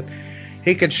said that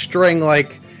he could string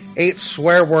like 8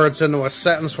 swear words into a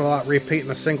sentence without repeating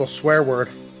a single swear word.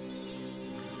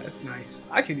 That's nice.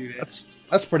 I can do that.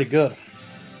 That's pretty good.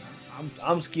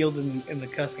 I'm skilled in the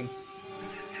cussing.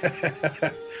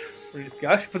 I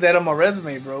should put that on my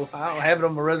resume, bro. I don't have it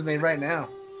on my resume right now.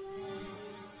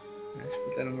 I should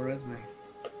put that on my resume.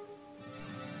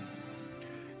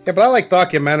 Yeah, but I like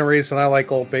documentaries and I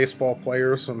like old baseball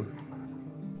players, and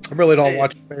I really don't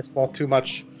watch baseball too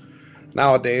much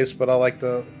nowadays, but I like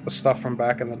the stuff from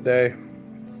back in the day.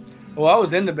 Well, I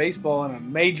was into baseball in a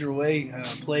major way. I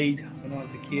played when I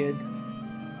was a kid.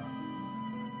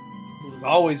 I was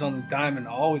always on the diamond,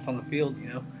 always on the field,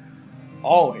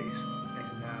 always.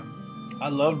 And I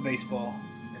loved baseball.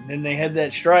 And then they had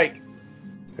that strike.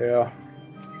 Yeah.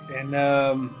 And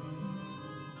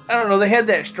I don't know, they had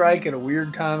that strike at a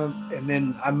weird time, and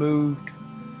then I moved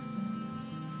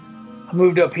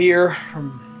up here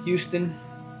from Houston,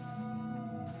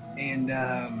 and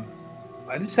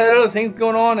I just had other things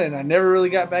going on, and I never really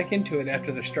got back into it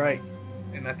after the strike.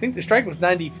 And I think the strike was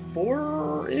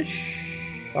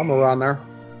 94-ish. I'm around there.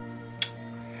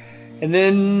 And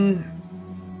then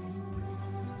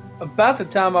about the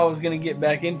time I was going to get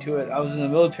back into it, I was in the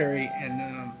military, and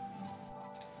I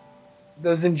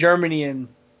was in Germany, and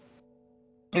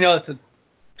it's a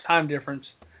time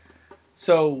difference.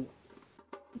 So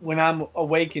when I'm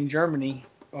awake in Germany,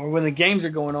 or when the games are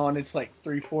going on, it's like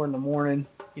 3-4 in the morning,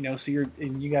 so you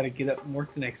got to get up and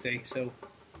work the next day. So,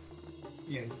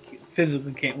 you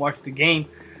physically can't watch the game.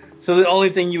 So the only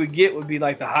thing you would get would be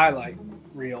like the highlight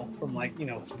reel from like,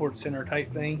 Sports Center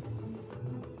type thing.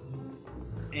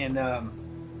 And, I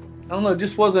don't know,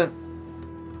 just wasn't,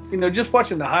 just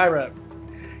watching the highlight.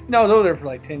 I was over there for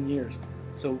like 10 years.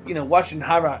 So, watching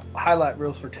highlight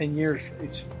reels for 10 years, you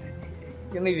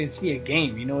don't even see a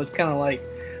game. It's kind of like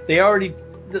they already...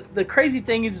 The crazy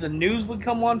thing is the news would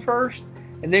come on first,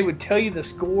 and they would tell you the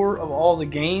score of all the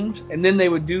games, and then they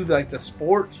would do like the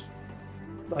Sports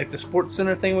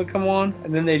Center thing would come on,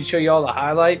 and then they'd show you all the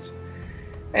highlights.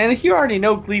 And if you already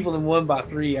know Cleveland won by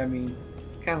 3, I mean,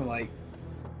 kind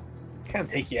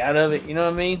of take you out of it, you know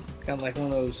what I mean? Kind of like one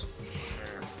of those...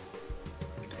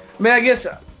 I mean, I guess...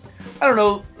 I don't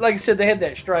know. Like I said, they had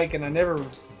that strike, and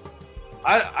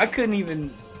I couldn't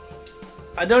even.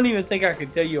 I don't even think I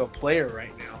could tell you a player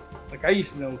right now. Like I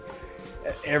used to know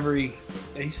every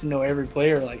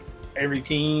player, like every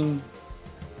team.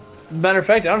 Matter of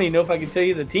fact, I don't even know if I could tell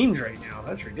you the teams right now.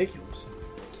 That's ridiculous.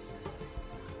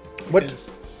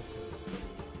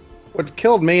 what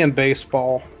killed me in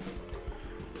baseball.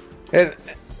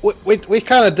 We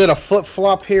kind of did a flip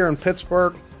flop here in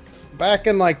Pittsburgh. Back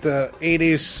in like the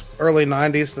 80s, early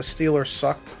 90s, the Steelers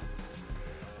sucked,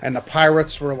 and the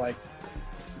Pirates were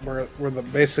the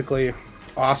basically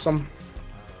awesome.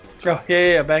 Oh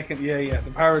yeah,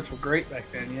 the Pirates were great back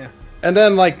then, yeah. And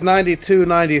then like 92,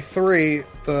 93,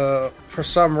 for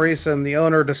some reason the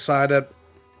owner decided,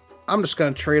 I'm just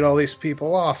going to trade all these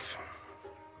people off.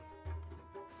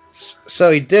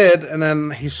 So he did, and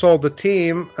then he sold the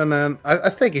team, and then I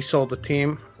think he sold the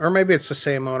team, or maybe it's the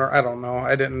same owner. I don't know.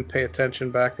 I didn't pay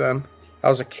attention back then. I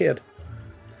was a kid.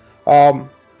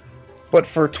 But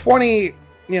for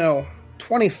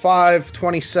 25,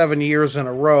 27 years in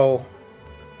a row,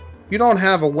 you don't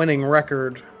have a winning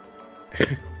record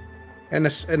in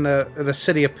the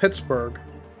city of Pittsburgh.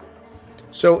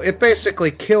 So it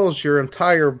basically kills your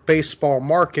entire baseball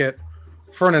market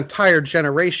for an entire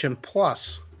generation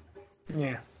plus.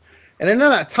 Yeah. And in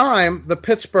that time, the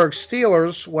Pittsburgh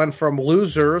Steelers went from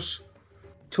losers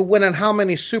to winning how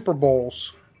many Super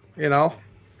Bowls, Yeah.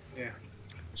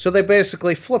 So they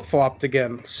basically flip-flopped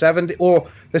again. The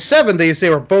 70s, they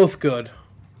were both good.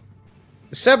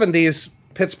 The 70s,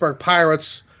 Pittsburgh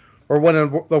Pirates were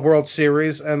winning the World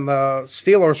Series, and the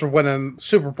Steelers were winning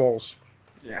Super Bowls.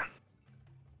 Yeah.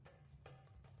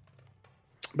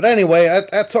 But anyway,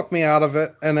 that took me out of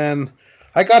it, and then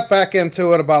I got back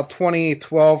into it about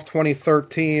 2012,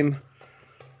 2013,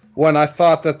 when I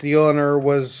thought that the owner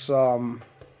was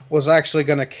actually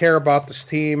going to care about this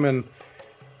team, and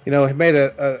he made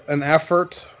an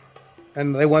effort,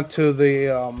 and they went to the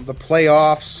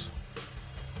playoffs,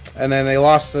 and then they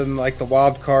lost in like the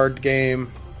wild card game,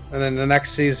 and then the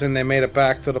next season they made it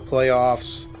back to the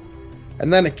playoffs,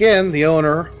 and then again the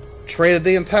owner traded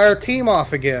the entire team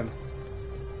off again.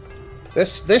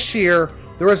 This year,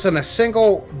 there isn't a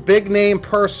single big-name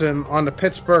person on the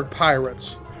Pittsburgh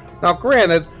Pirates. Now,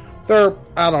 granted, they're,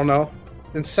 I don't know,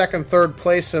 in second, third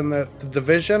place in the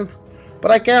division,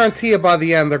 but I guarantee you by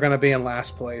the end they're going to be in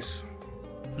last place.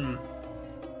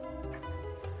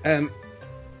 And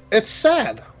it's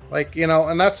sad.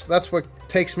 And that's what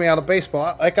takes me out of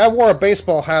baseball. I wore a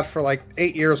baseball hat for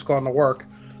 8 years going to work.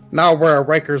 Now I wear a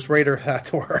Rikers Raider hat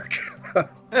to work.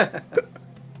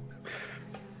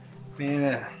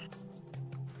 Man,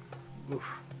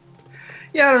 oof.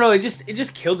 Yeah, I don't know. It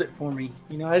just killed it for me.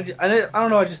 I don't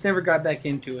know. I just never got back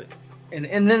into it,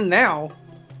 and then now,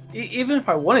 even if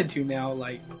I wanted to now,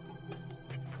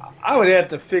 I would have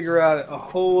to figure out a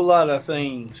whole lot of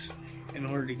things in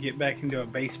order to get back into a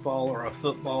baseball or a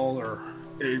football or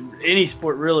any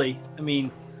sport really. I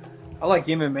mean, I like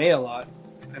MMA a lot,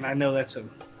 and I know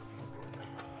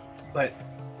but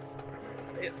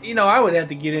I would have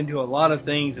to get into a lot of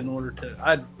things in order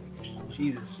to.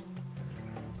 Jesus,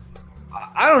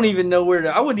 I don't even know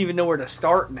I wouldn't even know where to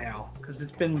start now because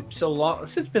it's been so long.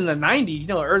 Since it's been the '90s,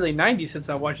 early '90s since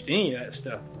I watched any of that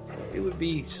stuff. It would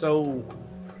be so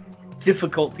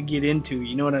difficult to get into.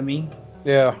 You know what I mean?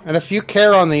 Yeah, and if you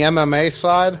care on the MMA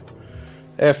side,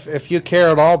 if you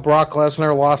care at all, Brock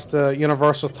Lesnar lost the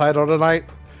Universal title tonight,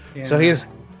 Yeah.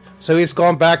 So he's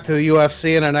going back to the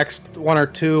UFC in the next 1 or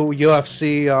 2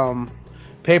 UFC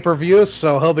pay-per-views.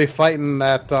 So he'll be fighting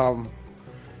that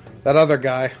other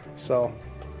guy. So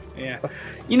yeah,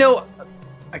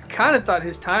 I kind of thought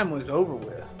his time was over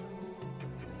with.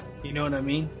 You know what I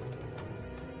mean?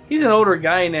 He's an older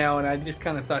guy now, and I just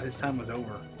kind of thought his time was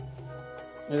over.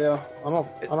 Yeah, I don't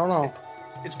know.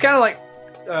 It's kind of like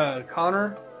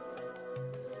Connor.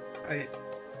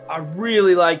 I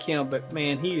really like him, but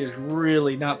man, he has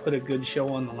really not put a good show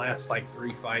on the last 3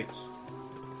 fights.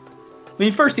 I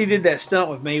mean, first he did that stunt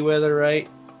with Mayweather, right?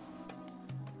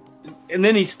 And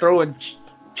then he's throwing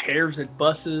chairs at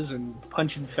buses and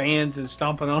punching fans and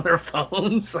stomping on their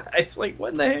phones. It's like,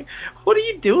 what the heck? What are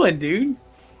you doing, dude?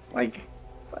 I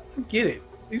don't get it.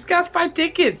 These guys buy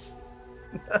tickets.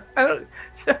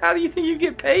 How do you think you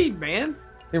get paid, man?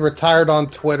 He retired on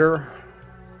Twitter.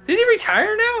 Did he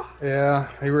retire now? Yeah,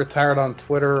 he retired on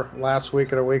Twitter last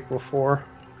week or the week before.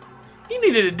 He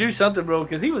needed to do something, bro,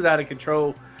 because he was out of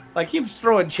control. He was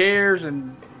throwing chairs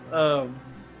and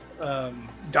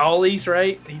dollies,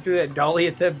 right? He threw that dolly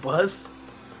at that bus.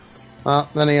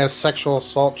 Then he has sexual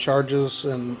assault charges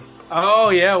and. Oh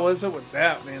yeah, what's up with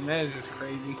that, man? That is just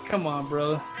crazy. Come on,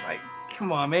 brother.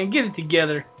 Come on, man, get it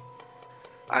together.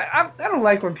 I don't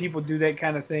like when people do that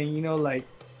kind of thing.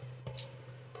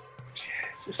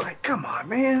 It's just come on,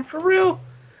 man, for real.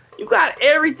 You got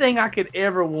everything I could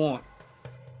ever want,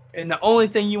 and the only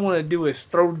thing you want to do is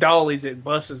throw dollies at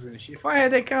buses and shit. If I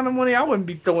had that kind of money, I wouldn't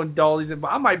be throwing dollies at.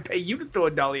 I might pay you to throw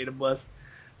a dolly at a bus.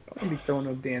 Don't be throwing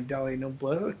no damn dolly in no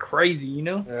blood. That's crazy, you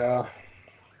know? Yeah.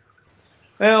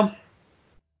 Well,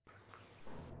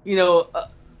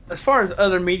 as far as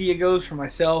other media goes for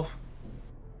myself,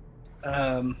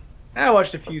 I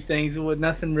watched a few things. It was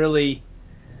nothing really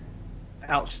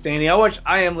outstanding. I watched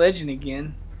I Am Legend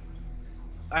again.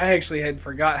 I actually had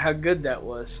forgot how good that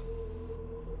was.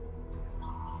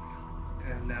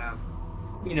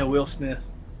 And, Will Smith.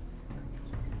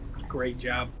 Great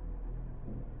job.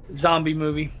 Zombie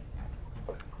movie.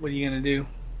 What are you going to do?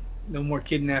 No more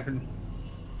kidnapping.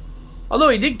 Although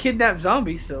he did kidnap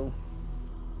zombies, so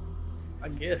I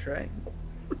guess, right?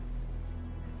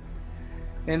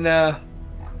 And other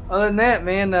than that,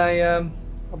 man, I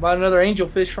bought another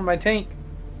angelfish for my tank.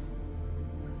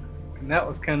 And that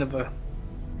was kind of a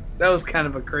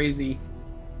crazy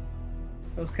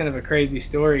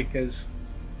story, because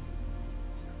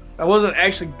I wasn't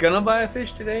actually gonna buy a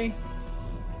fish today,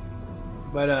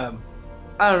 but I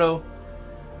don't know.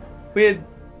 We had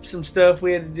some stuff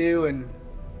we had to do, and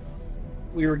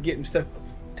we were getting stuff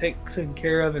taken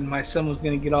care of, and my son was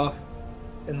gonna get off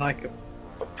in like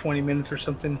 20 minutes or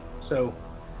something. So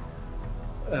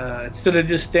instead of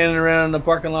just standing around in the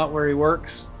parking lot where he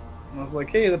works, I was like,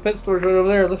 hey, the pet store's right over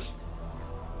there. Let's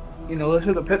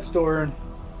hit the pet store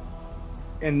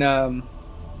and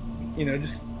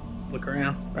just look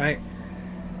around, right?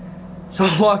 So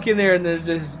I walk in there, and there's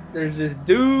this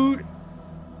dude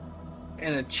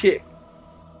and a chick,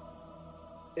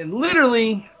 and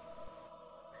literally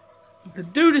the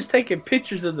dude is taking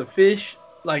pictures of the fish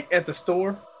like at the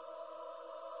store,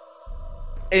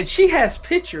 and she has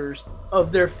pictures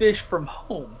of their fish from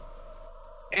home,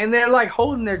 and they're like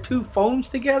holding their two phones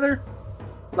together,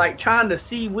 like trying to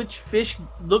see which fish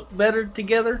look better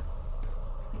together.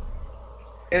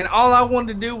 And all I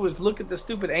wanted to do was look at the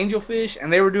stupid angelfish,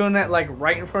 and they were doing that like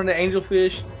right in front of the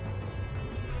angelfish.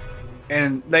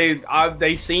 And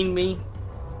they seen me.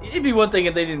 It'd be one thing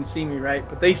if they didn't see me, right?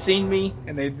 But they seen me,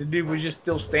 and the dude was just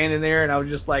still standing there, and I was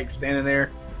just like standing there,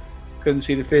 couldn't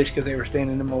see the fish because they were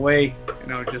standing in my way,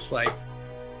 and I was just like,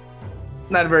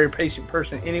 not a very patient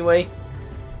person anyway.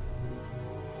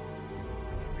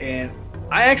 And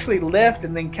I actually left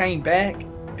and then came back,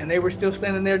 and they were still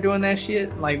standing there doing that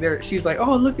shit. Like she's like,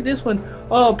 oh, look at this one.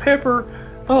 Oh, Pepper.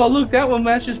 Oh, look, that one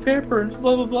matches Pepper, and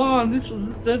blah blah blah. And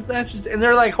that matches. And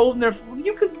they're like holding their.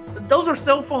 Those are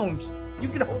cell phones. You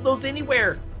can hold those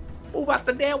anywhere. Move out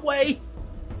the damn way.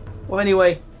 Well,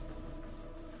 anyway,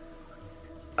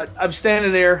 I'm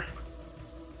standing there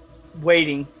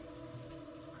waiting.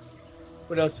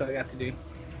 What else do I got to do?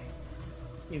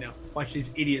 Watch these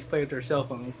idiots play with their cell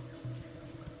phones.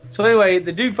 So anyway,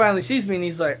 the dude finally sees me, and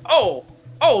he's like, oh,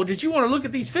 did you want to look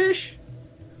at these fish?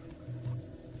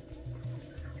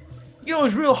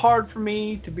 It's real hard for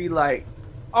me to be like,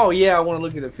 oh yeah, I want to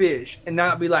look at a fish, and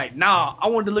not be like, nah, I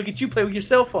wanted to look at you play with your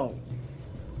cell phone.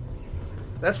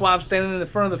 That's why I'm standing in the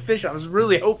front of the fish. I was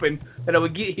really hoping that I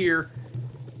would get here,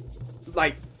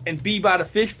 like, and be by the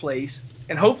fish place,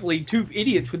 and hopefully two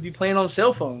idiots would be playing on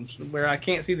cell phones where I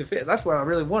can't see the fish. That's what I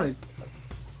really wanted.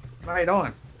 Right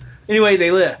on. Anyway,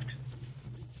 they left.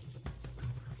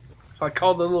 So I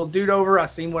called the little dude over. I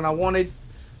seen what I wanted.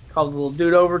 Called the little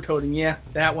dude over. Told him, yeah,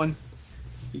 that one.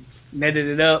 He netted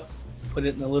it up. Put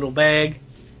it in a little bag.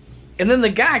 And then the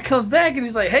guy comes back and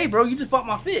he's like, hey, bro, you just bought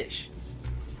my fish.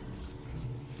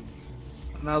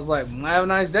 And I was like, have a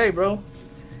nice day, bro.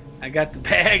 I got the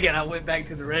bag and I went back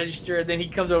to the register. And then he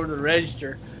comes over to the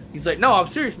register. He's like, no, I'm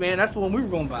serious, man. That's the one we were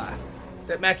going to buy.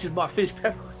 That matches my fish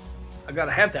Pepper. I got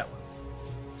to have that one.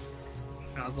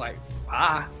 And I was like,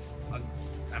 I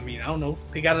don't know.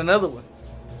 Pick out another one.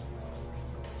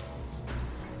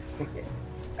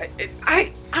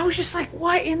 I was just like,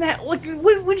 what in that? What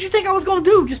did you think I was going to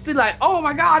do? Just be like, oh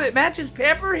my God, it matches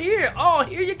Pepper here. Oh,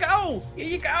 here you go. Here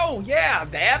you go. Yeah,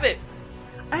 dab it.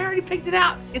 I already picked it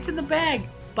out. It's in the bag.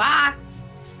 Bye.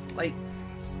 Like,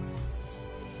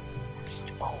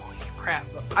 oh crap.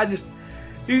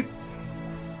 Dude,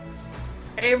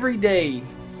 every day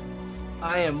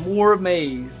I am more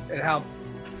amazed at how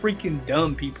freaking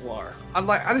dumb people are. I'm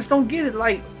like, I just don't get it.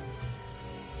 Like,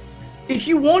 if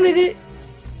you wanted it,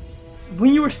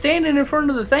 when you were standing in front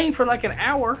of the thing for like an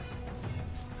hour,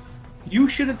 you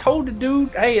should have told the dude,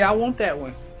 hey, I want that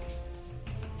one.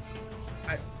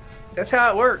 That's how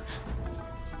it works.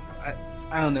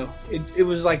 I don't know. It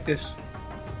was like this.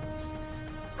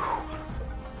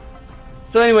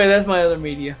 So anyway, that's my other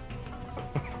media.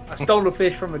 I stole a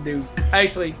fish from a dude.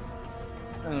 Actually,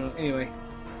 I don't know. Anyway,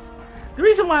 the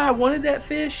reason why I wanted that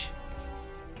fish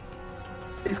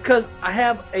is because I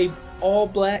have a all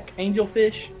black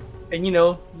angelfish, and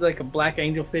like a black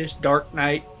angelfish, dark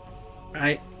night,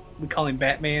 right? we call him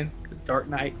Batman, Dark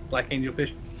Knight, Black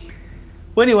Angelfish.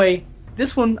 Well, anyway,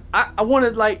 this one I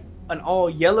wanted like an all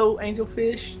yellow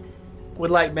angelfish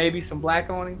with like maybe some black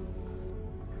on him.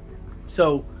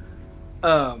 So,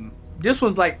 this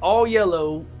one's like all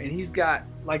yellow, and he's got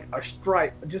like a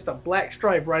stripe, just a black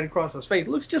stripe right across his face.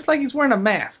 Looks just like he's wearing a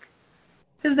mask.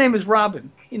 His name is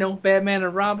Robin. You know, Batman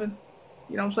and Robin.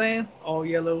 You know what I'm saying? All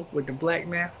yellow with the black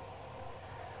mask.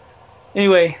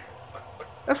 Anyway,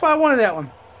 that's why I wanted that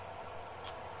one.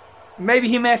 Maybe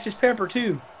he matches Pepper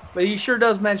too, but he sure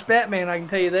does match Batman, I can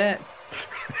tell you that.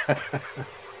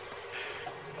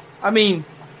 I mean,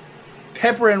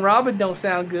 Pepper and Robin don't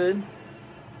sound good,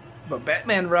 but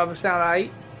Batman and Robin sound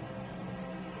alright.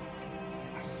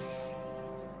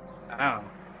 I don't know.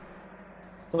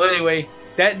 Well, anyway,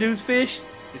 that dude's fish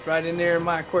is right in there in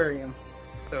my aquarium.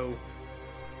 So,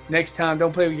 next time,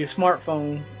 don't play with your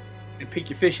smartphone and pick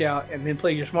your fish out and then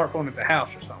play your smartphone at the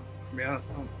house or something. I mean, I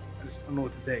just don't know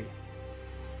what to do.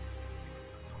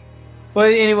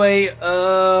 But anyway,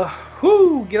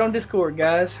 get on Discord,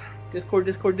 guys. Discord.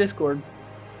 It's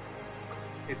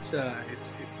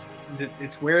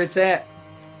where it's at.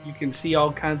 You can see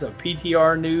all kinds of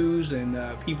PTR news and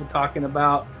people talking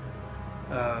about,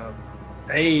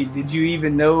 hey, did you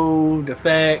even know the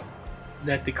fact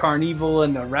that the Carnival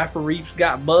and the Rapper Reefs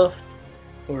got buffed?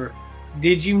 Or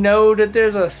did you know that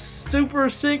there's a super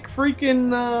sick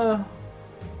freaking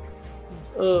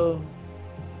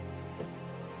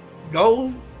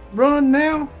gold run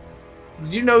now?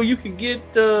 Did you know you could get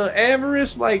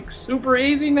Avarice like super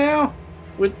easy now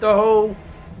with the whole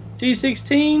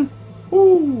T16?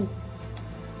 Woo!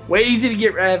 Way easy to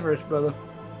get Avarice, brother.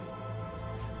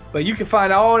 But you can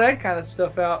find all that kind of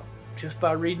stuff out just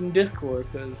by reading Discord,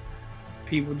 because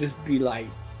people just be like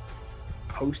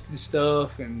posting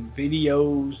stuff and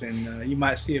videos, and you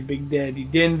might see a Big Daddy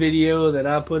Den video that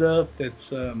I put up that's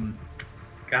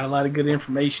got a lot of good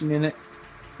information in it.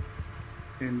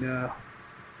 And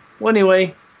well,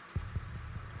 anyway,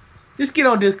 just get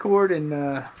on Discord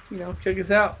and check us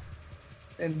out,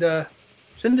 and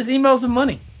send us emails and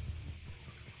money.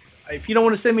 If you don't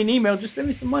want to send me an email, just send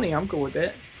me some money. I'm cool with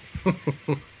that.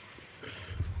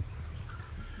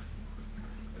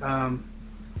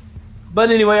 But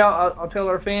anyway, I'll tell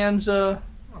our fans, I'll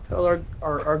tell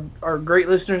our great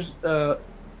listeners, for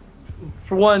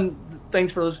one,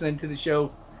 thanks for listening to the show.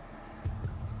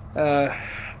 I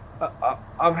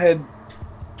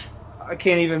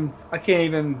can't even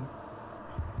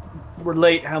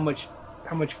relate how much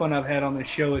fun I've had on this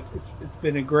show. It's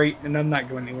been a great, and I'm not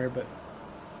going anywhere, but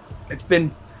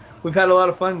we've had a lot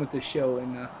of fun with this show,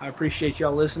 and I appreciate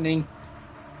y'all listening,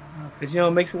 because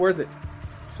it makes it worth it.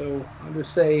 So I'll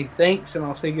just say thanks, and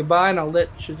I'll say goodbye, and I'll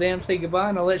let Shazam say goodbye,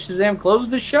 and I'll let Shazam close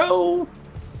the show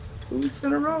 2 weeks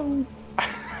in a row.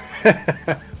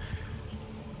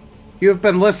 You have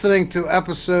been listening to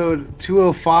episode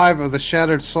 205 of the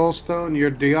Shattered Soulstone,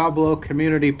 your Diablo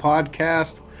community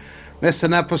podcast. Miss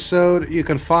an episode, you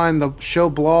can find the show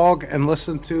blog and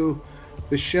listen to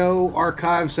the show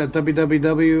archives at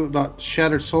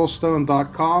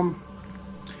www.shatteredsoulstone.com.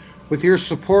 With your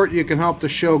support, you can help the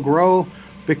show grow.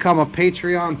 Become a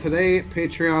Patreon today at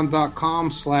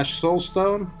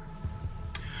patreon.com/soulstone.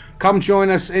 Come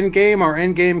join us in-game, our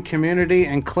in-game community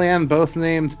and clan, both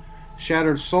named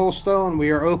Shattered Soulstone. We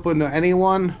are open to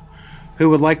anyone who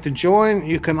would like to join.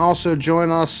 You can also join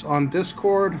us on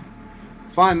Discord.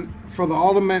 Find for the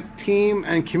ultimate team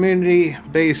and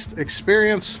community-based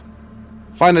experience.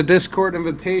 Find a Discord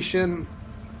invitation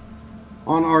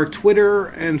on our Twitter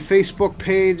and Facebook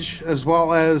page, as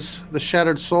well as the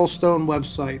Shattered Soulstone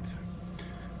website.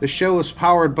 The show is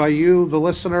powered by you, the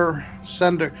listener.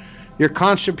 Send your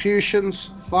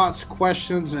contributions, thoughts,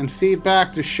 questions, and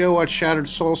feedback to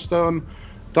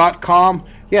show@shatteredsoulstone.com.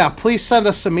 Yeah, please send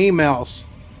us some emails.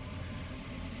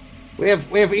 We have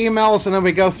emails, and then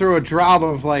we go through a drought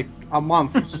of like a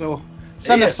month. So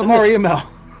send us some more email.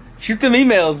 Shoot them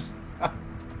emails.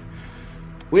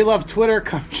 We love Twitter.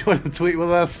 Come join a tweet with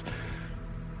us.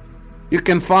 You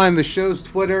can find the show's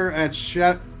Twitter at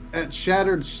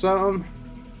Shattered Stone,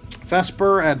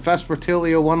 Vesper at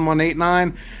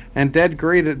Vespertilio1189, and Dead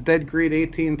Greed at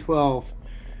DeadGreed1812.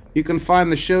 You can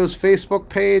find the show's Facebook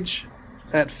page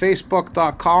at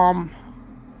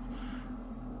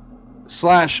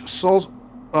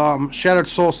facebook.com/Shattered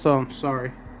Soulstone,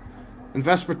 sorry. And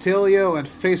Vespertilio at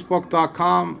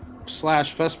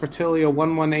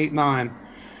facebook.com/Vespertilio1189.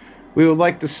 We would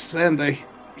like to send a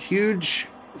huge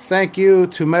thank you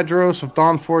to Medros of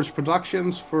Dawnforge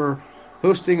Productions for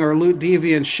hosting our Loot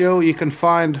Deviant show. You can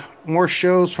find more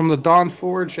shows from the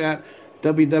Dawnforge at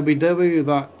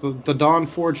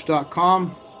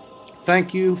www.thedawnforge.com.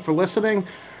 thank you for listening.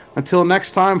 Until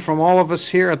next time, from all of us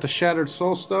here at the Shattered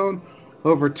Soulstone,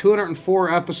 over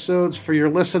 204 episodes for your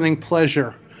listening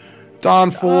pleasure.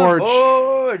 Dawn Forge.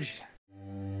 Forge.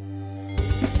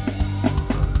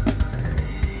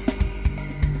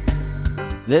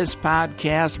 This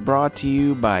podcast brought to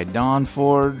you by Dawn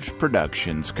Forge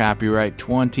Productions, copyright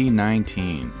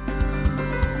 2019.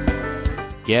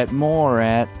 Get more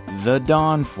at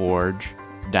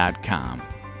thedawnforge.com.